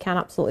thing, you can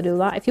absolutely do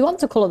that. If you want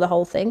to colour the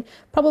whole thing,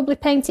 probably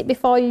paint it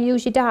before you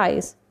use your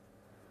dyes.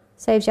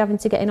 Saves you having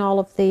to get in all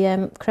of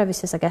the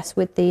crevices, I guess,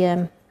 with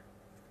the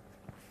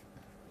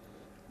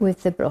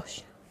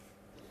brush.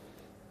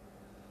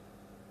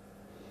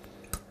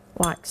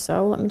 Like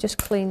so. Let me just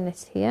clean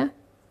this here.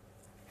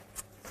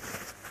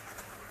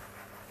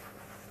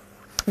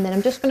 And then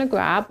I'm just going to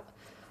grab,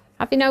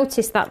 have you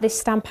noticed that this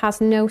stamp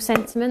has no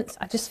sentiments?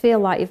 I just feel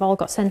like you've all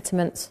got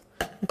sentiments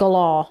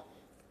galore.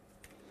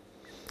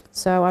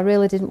 So I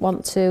really didn't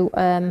want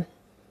to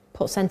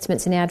put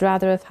sentiments in here. I'd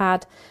rather have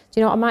had, do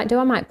you know what I might do?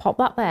 I might pop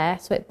that there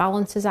so it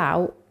balances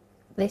out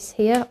this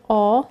here,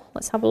 or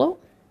let's have a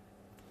look.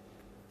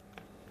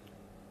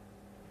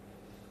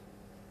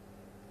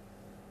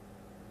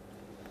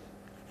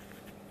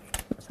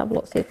 Let's have a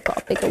look, see if we've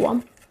got a bigger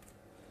one.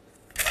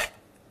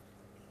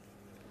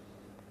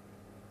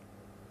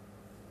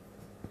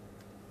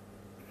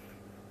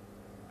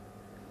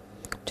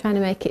 Trying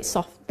to make it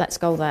soft, let's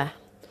go there.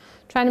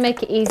 Trying to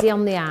make it easy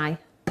on the eye.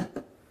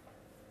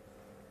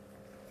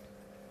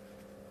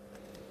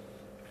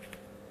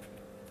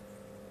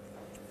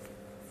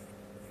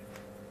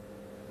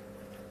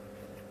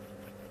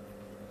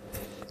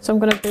 So I'm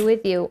going to be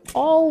with you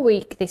all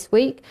week this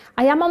week.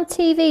 I am on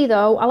TV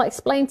though, I'll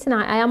explain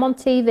tonight, I am on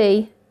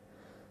TV.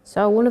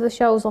 So one of the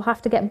shows will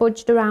have to get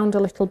budged around a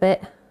little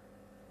bit.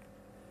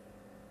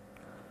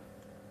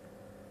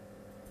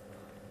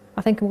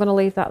 I think I'm going to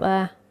leave that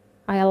there.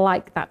 I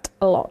like that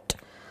a lot.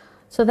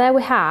 So there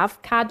we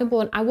have card number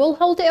 1. I will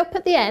hold it up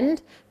at the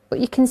end, but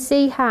you can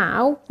see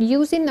how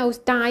using those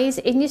dies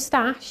in your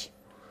stash,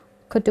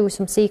 could do with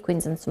some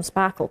sequins and some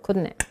sparkle,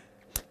 couldn't it?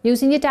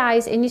 Using your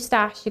dies in your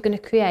stash, you're going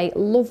to create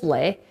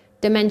lovely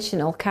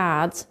dimensional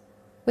cards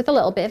with a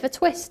little bit of a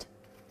twist.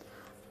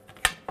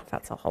 In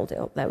fact, I'll hold it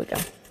up. There we go.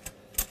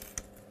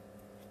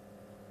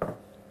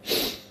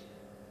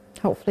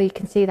 Hopefully you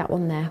can see that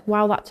one there.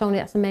 Wow, that's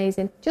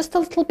amazing. Just a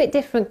little bit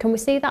different. Can we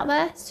see that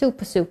there?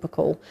 Super, super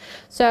cool.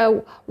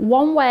 So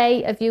one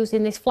way of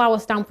using this flower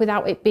stamp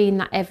without it being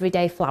that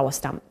everyday flower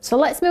stamp. So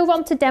let's move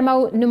on to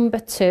demo number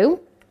 2.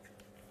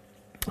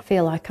 I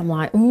feel like I'm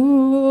like,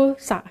 ooh,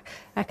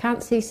 I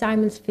can't see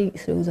Simon's feet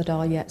through the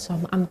door yet, so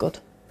I'm good.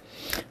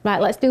 Right,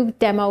 let's do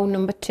demo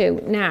number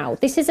 2. Now,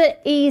 this is an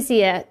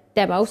easier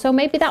demo, so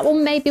maybe that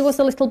one was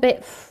a little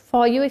bit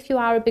for you if you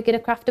are a beginner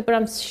crafter, but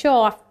I'm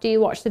sure after you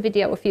watch the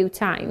video a few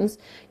times,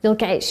 you'll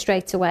get it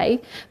straight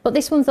away. But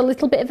this one's a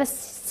little bit of a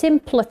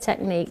simpler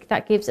technique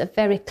that gives a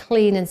very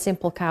clean and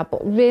simple card,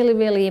 but really,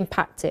 really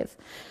impactful.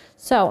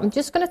 So I'm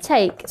just going to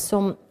take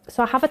some,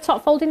 so I have a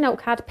top folding note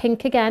card,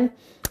 pink again,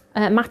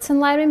 matte and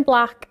layer in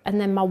black, and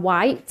then my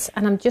white,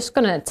 and I'm just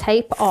going to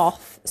tape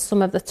off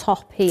some of the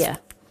top here.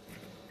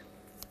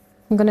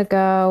 I'm going to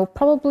go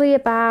probably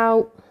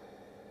about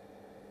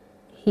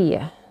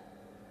here.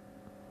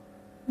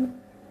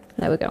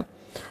 There we go.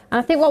 And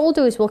I think what we'll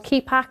do is we'll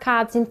keep our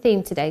cards in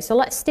theme today. So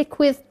let's stick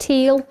with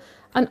teal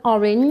and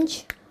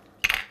orange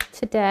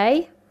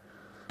today.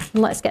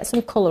 And let's get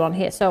some colour on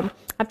here. So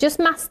I've just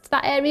masked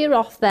that area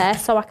off there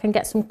so I can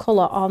get some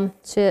colour on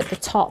to the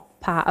top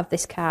part of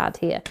this card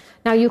here.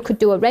 Now you could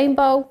do a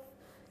rainbow.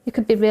 You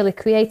could be really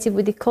creative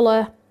with your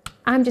colour.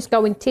 I'm just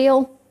going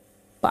teal,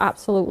 but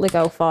absolutely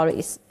go for it.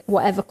 It's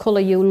whatever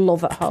colour you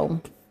love at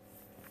home.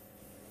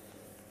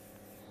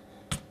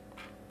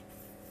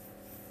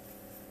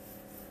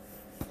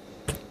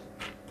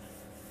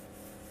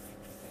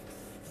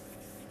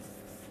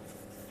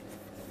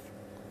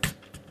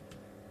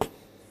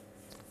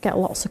 Get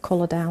lots of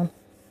colour down,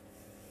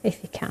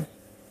 if you can.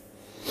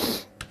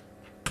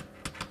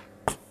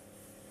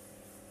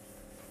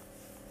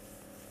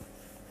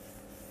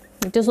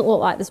 It doesn't look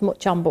like there's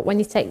much on, but when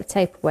you take the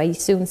tape away, you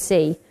soon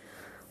see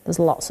there's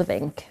lots of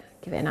ink.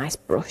 Give it a nice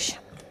brush.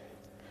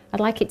 I'd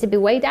like it to be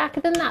way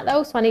darker than that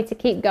though, so I need to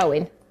keep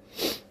going.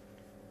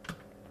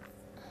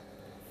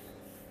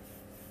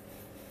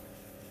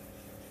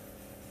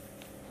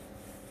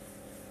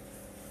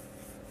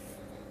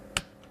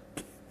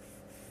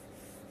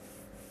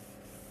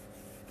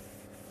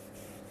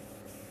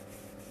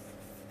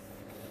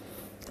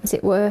 Is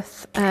it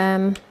worth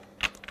getting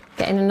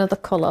another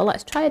colour?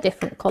 Let's try a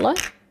different colour.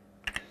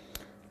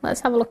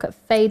 Let's have a look at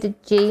Faded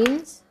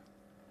Jeans.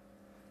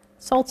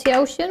 Salty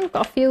Ocean, we've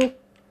got a few.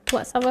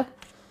 Let's have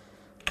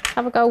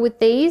a go with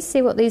these,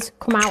 see what these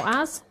come out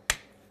as.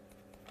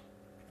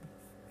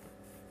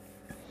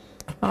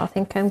 Oh, I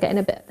think I'm getting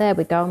a bit, there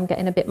we go, I'm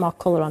getting a bit more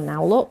colour on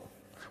now, look.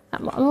 I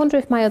wonder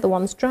if my other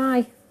one's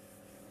dry.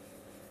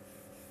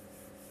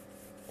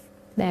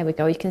 There we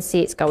go, you can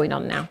see it's going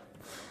on now.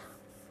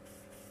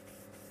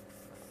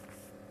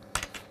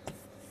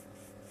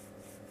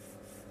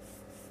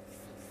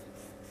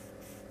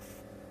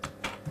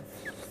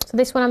 So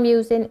this one I'm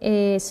using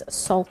is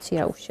Salty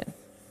Ocean.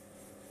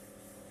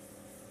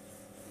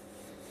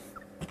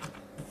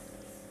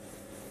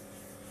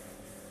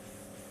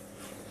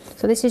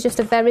 So this is just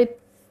a very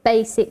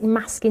basic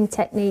masking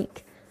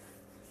technique.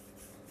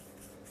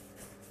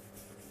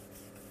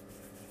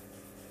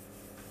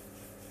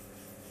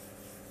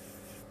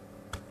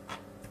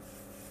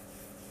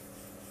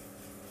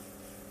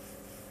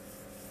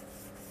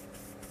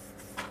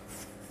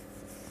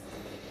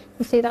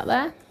 You see that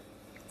there?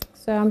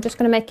 So I'm just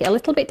going to make it a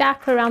little bit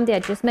darker around the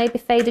edges. Maybe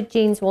faded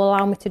jeans will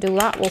allow me to do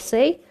that, we'll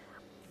see.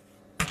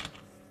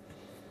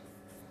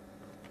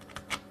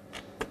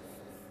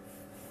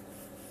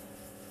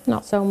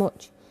 Not so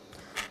much,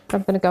 but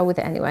I'm going to go with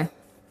it anyway.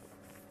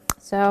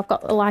 So I've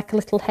got like a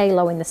little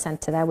halo in the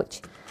centre there,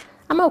 which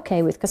I'm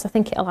okay with because I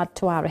think it'll add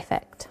to our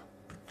effect.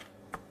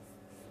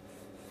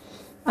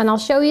 And I'll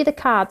show you the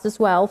cards as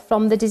well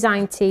from the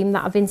design team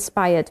that have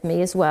inspired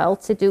me as well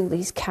to do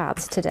these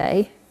cards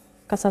today.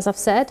 Because as I've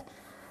said,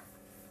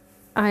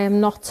 I am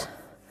not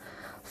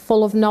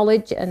full of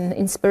knowledge and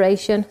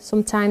inspiration.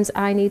 Sometimes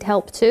I need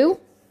help too.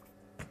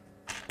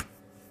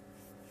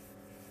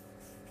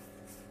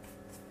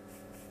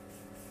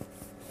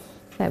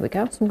 There we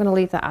go. So I'm going to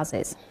leave that as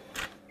is.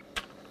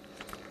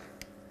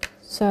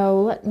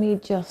 So let me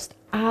just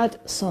add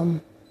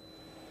some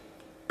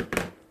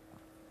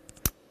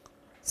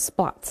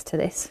splats to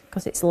this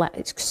because it's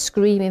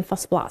screaming for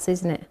splats,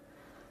 isn't it?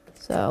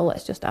 So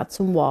let's just add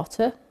some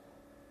water.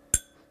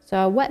 So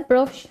a wet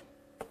brush,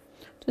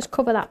 just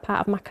cover that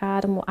part of my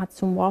card and we'll add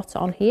some water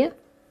on here.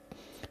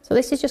 So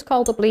this is just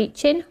called a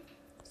bleaching.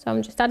 So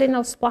I'm just adding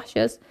those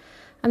splashes.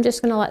 I'm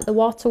just going to let the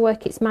water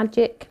work its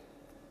magic.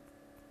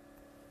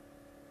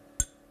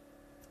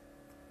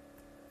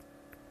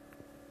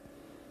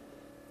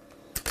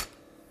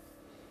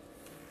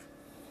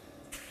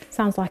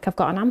 Sounds like I've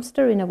got an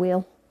hamster in a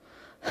wheel.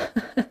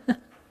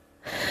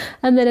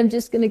 And then I'm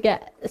just going to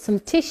get some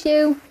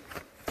tissue.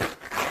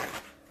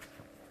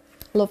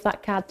 Love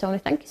that card, Tony,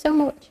 thank you so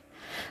much.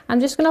 I'm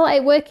just going to let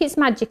it work its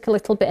magic a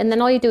little bit, and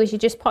then all you do is you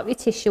just pop your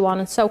tissue on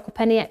and soak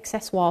up any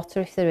excess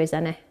water if there is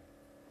any.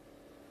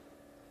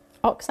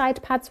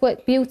 Oxide pads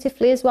work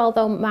beautifully as well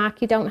though,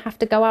 Mark. You don't have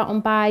to go out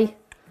and buy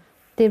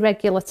the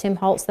regular Tim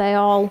Holtz. They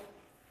all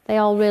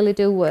really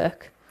do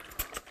work.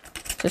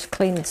 Just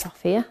clean this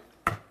off here.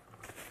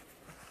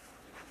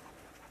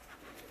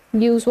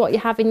 Use what you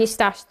have in your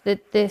stash.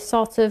 The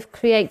sort of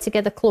Create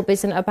Together Club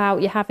isn't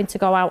about you having to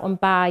go out and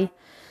buy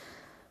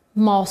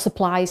more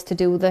supplies to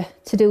do the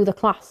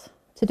class,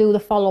 to do the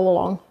follow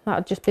along. That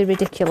would just be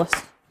ridiculous.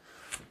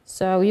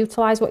 So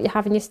utilise what you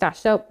have in your stash.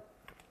 So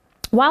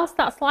whilst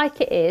that's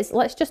like it is,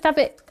 let's just have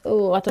it.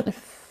 Oh, I don't know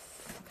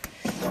if,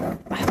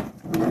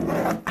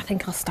 I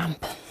think I'll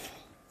stamp.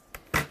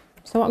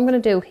 So what I'm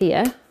going to do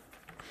here, I'm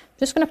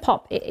just going to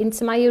pop it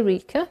into my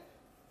Eureka.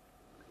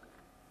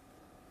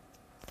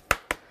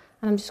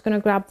 And I'm just going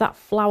to grab that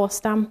flower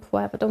stamp.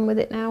 What have I done with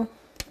it now?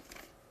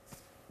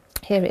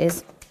 Here it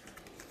is.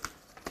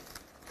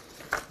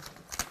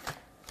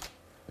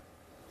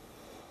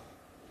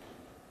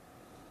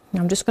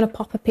 I'm just going to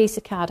pop a piece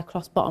of card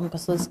across bottom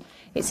because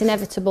it's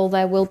inevitable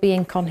there will be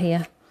ink on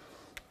here.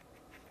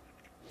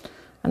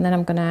 And then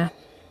I'm going to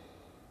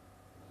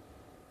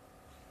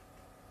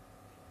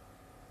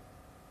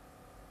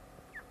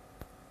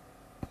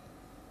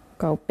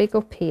go big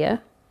up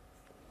here.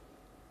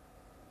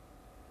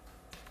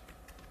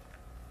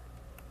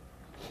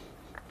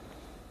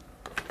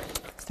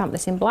 Stamp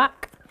this in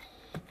black.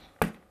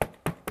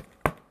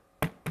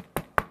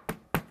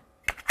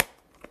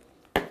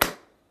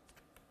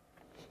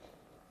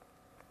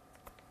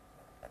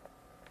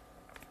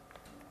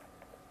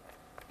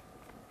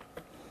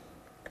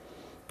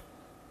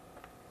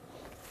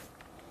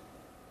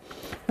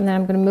 And then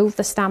I'm going to move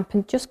the stamp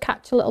and just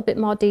catch a little bit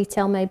more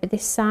detail, maybe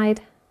this side.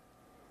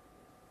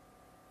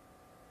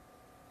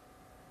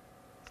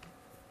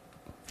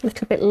 A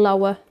little bit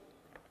lower.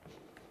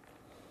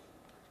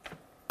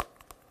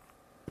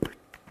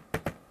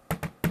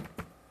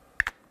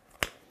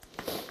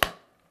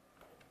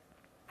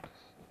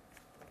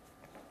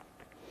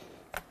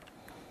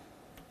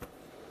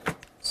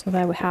 So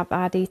there we have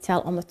our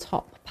detail on the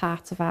top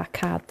part of our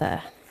card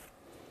there.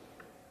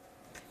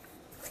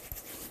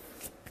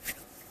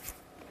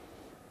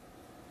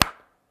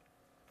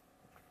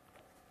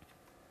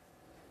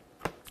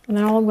 And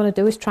then all I'm going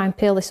to do is try and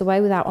peel this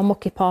away without a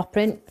mucky paw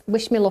print.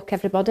 Wish me luck,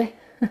 everybody.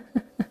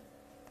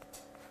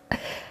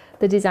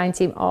 The design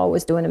team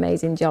always do an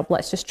amazing job.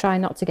 Let's just try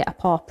not to get a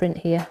paw print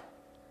here.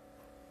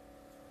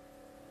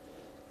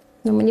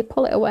 And when you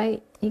pull it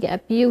away, you get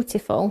a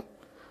beautiful,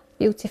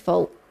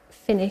 beautiful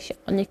finish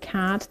on your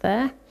card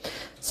there.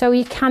 So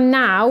you can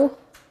now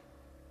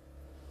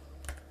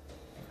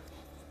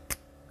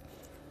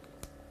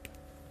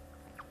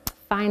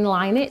fine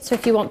line it. So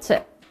if you want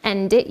to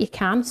end it, you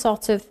can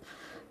sort of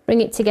bring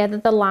it together,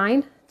 the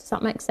line. Does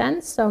that make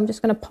sense? So I'm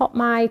just going to pop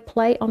my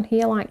plate on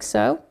here like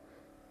so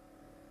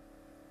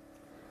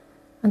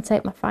and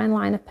take my fine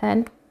liner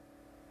pen .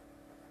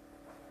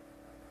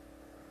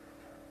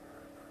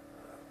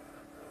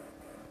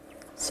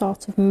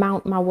 sort of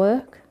mount my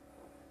work.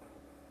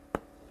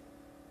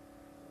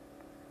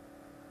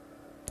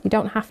 You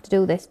don't have to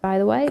do this, by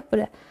the way,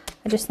 but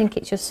I just think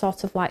it just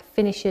sort of like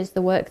finishes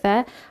the work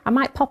there. I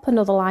might pop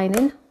another line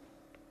in,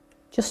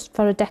 just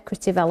for a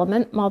decorative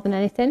element more than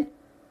anything.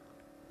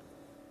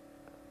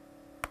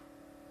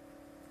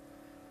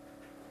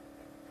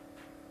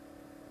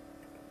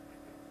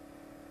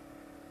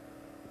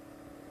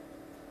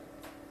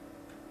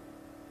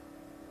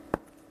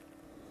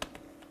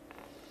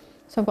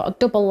 So I've got a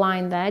double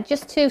line there,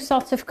 just to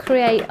sort of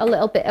create a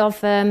little bit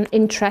of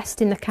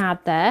interest in the card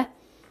there.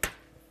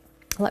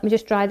 Let me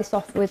just dry this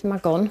off with my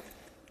gun.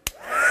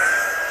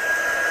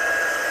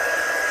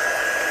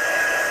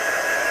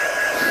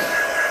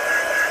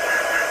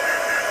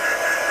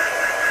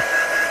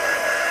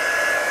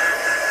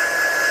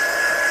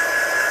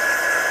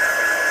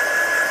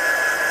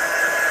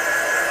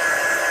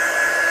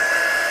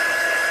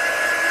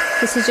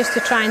 This is just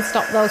to try and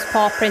stop those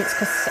paw prints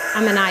because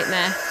I'm a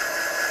nightmare.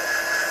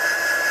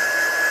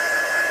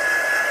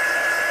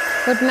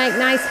 Would make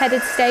nice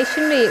headed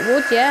stationery, it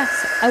would,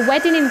 yes. A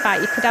wedding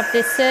invite, you could have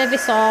this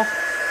service or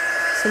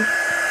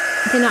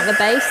something at the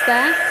base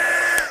there.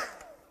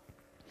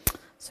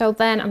 So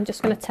then I'm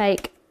just going to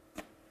take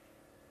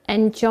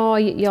Enjoy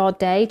Your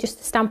Day, just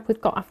the stamp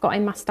I've got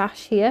in my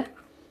stash here.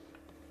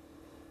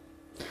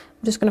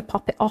 I'm just going to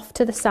pop it off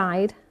to the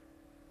side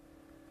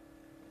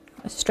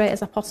as straight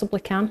as I possibly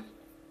can.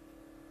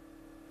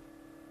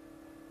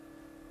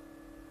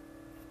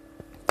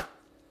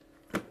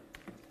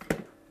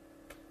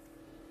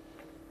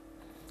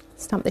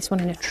 Stamp this one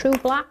in a true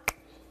black.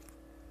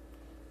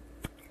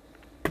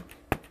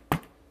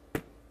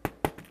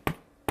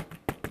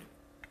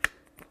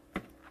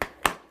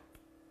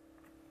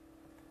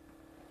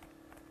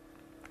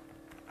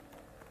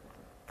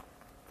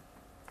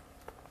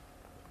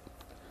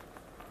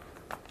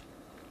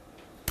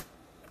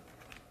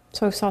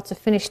 So we've sort of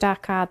finished our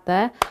card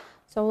there.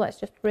 So let's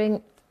just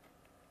take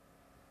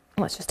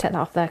that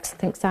off there because I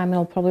think Simon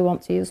will probably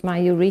want to use my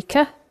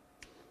Eureka.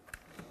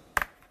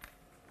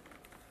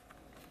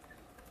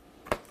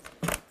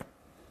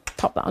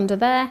 Pop that under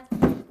there.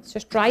 Let's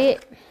just dry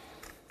it.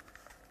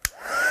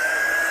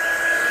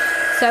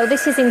 So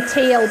this is in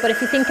teal, but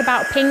if you think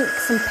about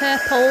pinks and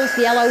purples,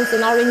 yellows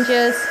and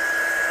oranges.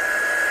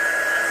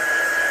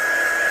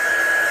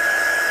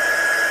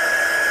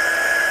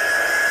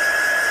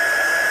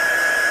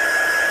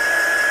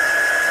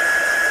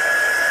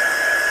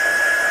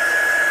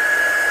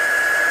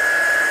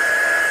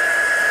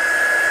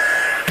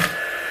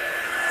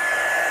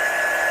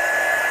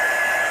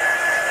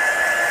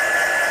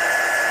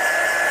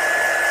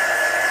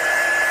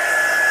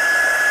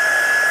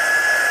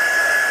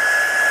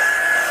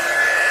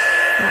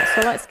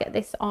 So let's get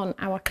this on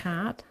our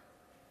card.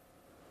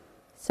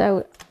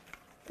 So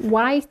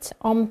white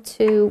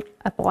onto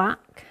a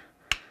black.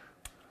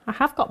 I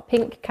have got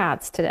pink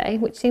cards today,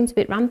 which seems a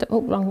bit random.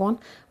 Oh, wrong one.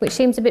 Which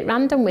seems a bit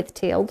random with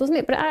teal, doesn't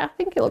it? But I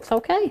think it looks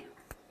okay.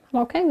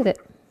 I'm okay with it.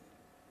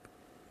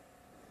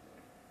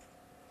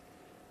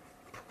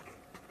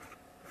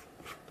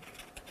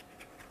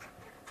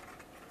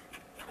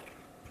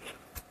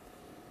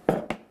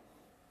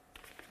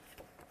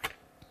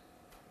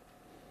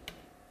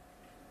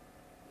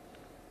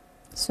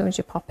 As soon as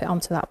you pop it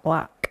onto that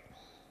black,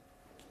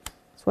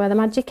 that's where the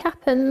magic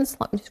happens.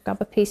 Let me just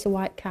grab a piece of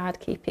white card,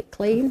 keep it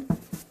clean.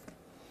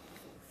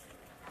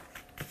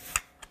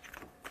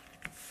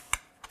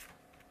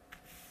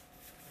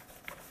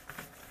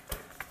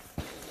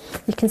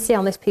 You can see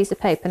on this piece of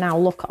paper now,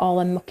 look at all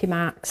them mucky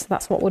marks.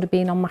 That's what would have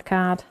been on my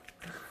card.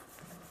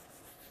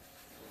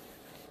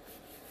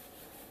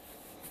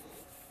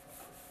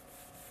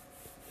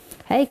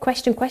 Hey,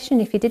 question,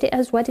 if you did it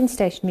as wedding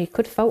stationery, you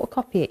could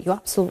photocopy it. You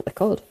absolutely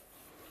could.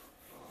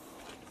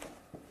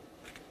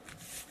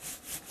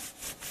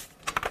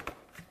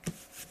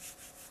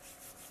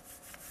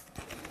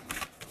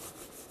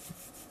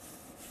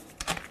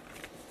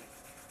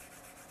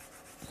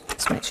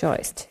 Just make sure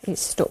it's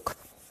stuck.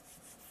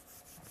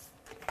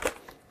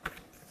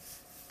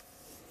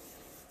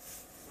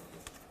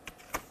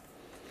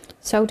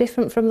 So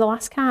different from the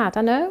last card,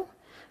 I know.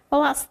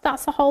 Well,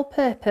 that's the whole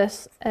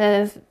purpose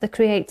of the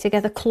Create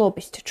Together Club,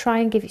 is to try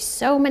and give you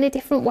so many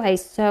different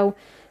ways. So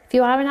if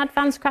you are an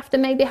advanced crafter,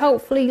 maybe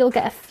hopefully you'll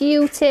get a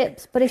few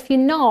tips, but if you're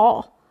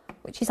not,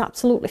 which is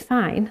absolutely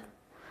fine,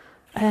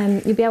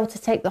 you'll be able to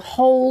take the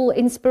whole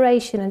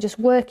inspiration and just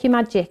work your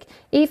magic,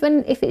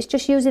 even if it's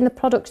just using the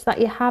products that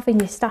you have in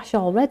your stash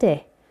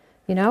already,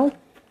 you know,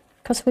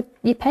 because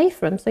you pay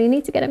for them, so you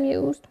need to get them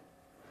used.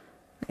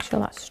 Make sure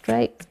that's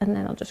straight, and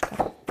then I'll just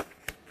go.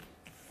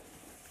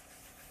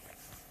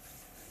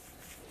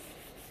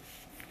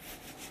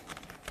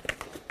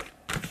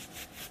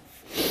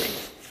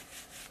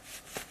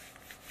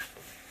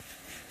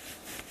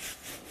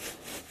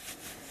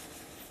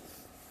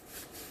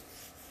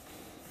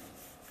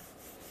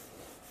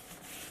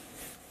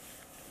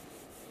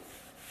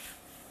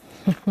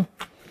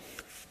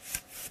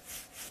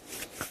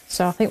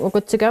 So I think we're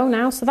good to go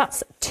now. So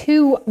that's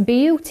two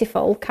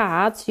beautiful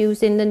cards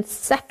using the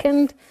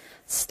second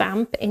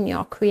stamp in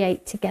your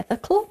Create Together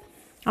Club.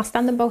 I'll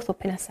stand them both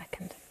up in a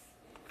second.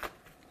 I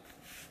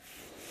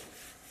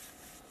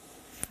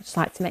just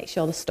like to make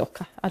sure they're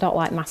stuck. I don't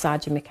like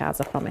massaging my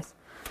cards, I promise.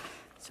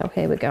 So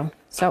here we go.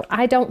 So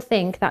I don't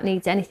think that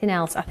needs anything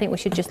else. I think we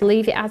should just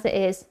leave it as it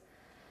is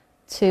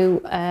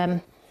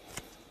to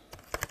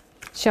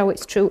show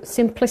its true.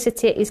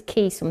 Simplicity is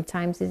key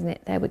sometimes, isn't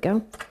it? There we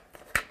go.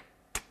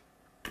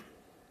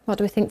 What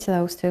do we think to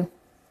those two?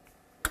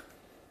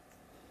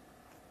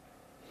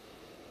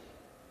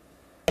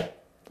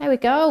 There we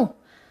go.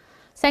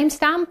 Same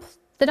stamp.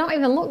 They don't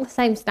even look the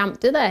same stamp,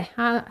 do they?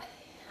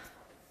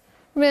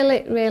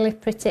 Really, really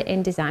pretty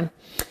in design.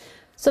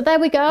 So there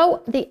we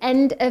go, the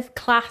end of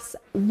class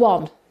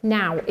 1.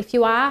 Now, if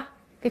you have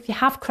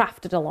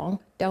crafted along,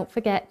 don't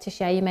forget to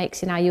share your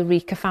makes in our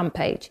Eureka fan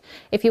page.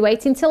 If you're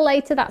waiting till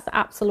later, that's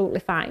absolutely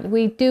fine.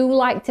 We do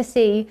like to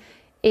see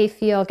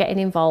if you're getting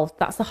involved.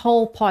 That's the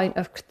whole point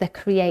of the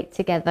Create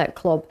Together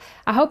Club.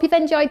 I hope you've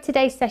enjoyed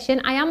today's session.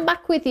 I am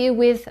back with you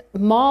with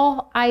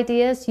more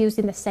ideas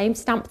using the same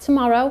stamp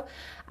tomorrow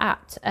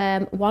at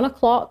 1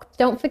 o'clock.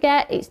 Don't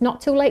forget, it's not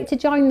too late to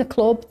join the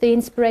club. The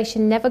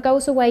inspiration never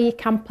goes away. You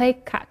can play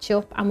catch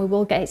up and we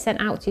will get it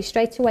sent out to you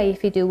straight away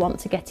if you do want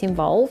to get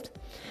involved.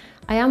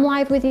 I am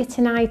live with you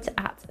tonight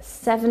at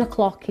 7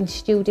 o'clock in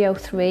Studio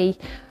 3.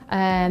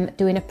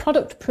 Doing a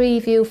product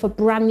preview for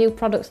brand new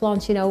products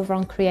launching over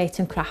on Create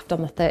and Craft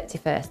on the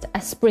 31st,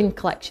 a spring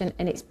collection,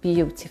 and it's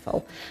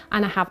beautiful.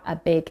 And I have a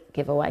big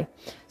giveaway.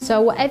 So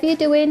whatever you're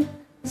doing,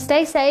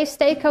 stay safe,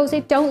 stay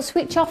cozy. Don't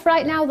switch off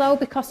right now though,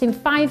 because in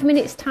 5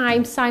 minutes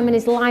time, Simon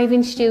is live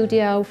in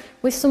studio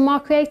with some more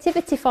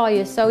creativity for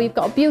you. So you've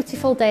got a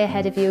beautiful day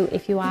ahead of you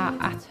if you are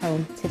at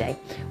home today.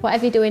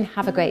 Whatever you're doing,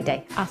 have a great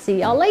day. I'll see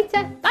you all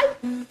later.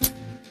 Bye.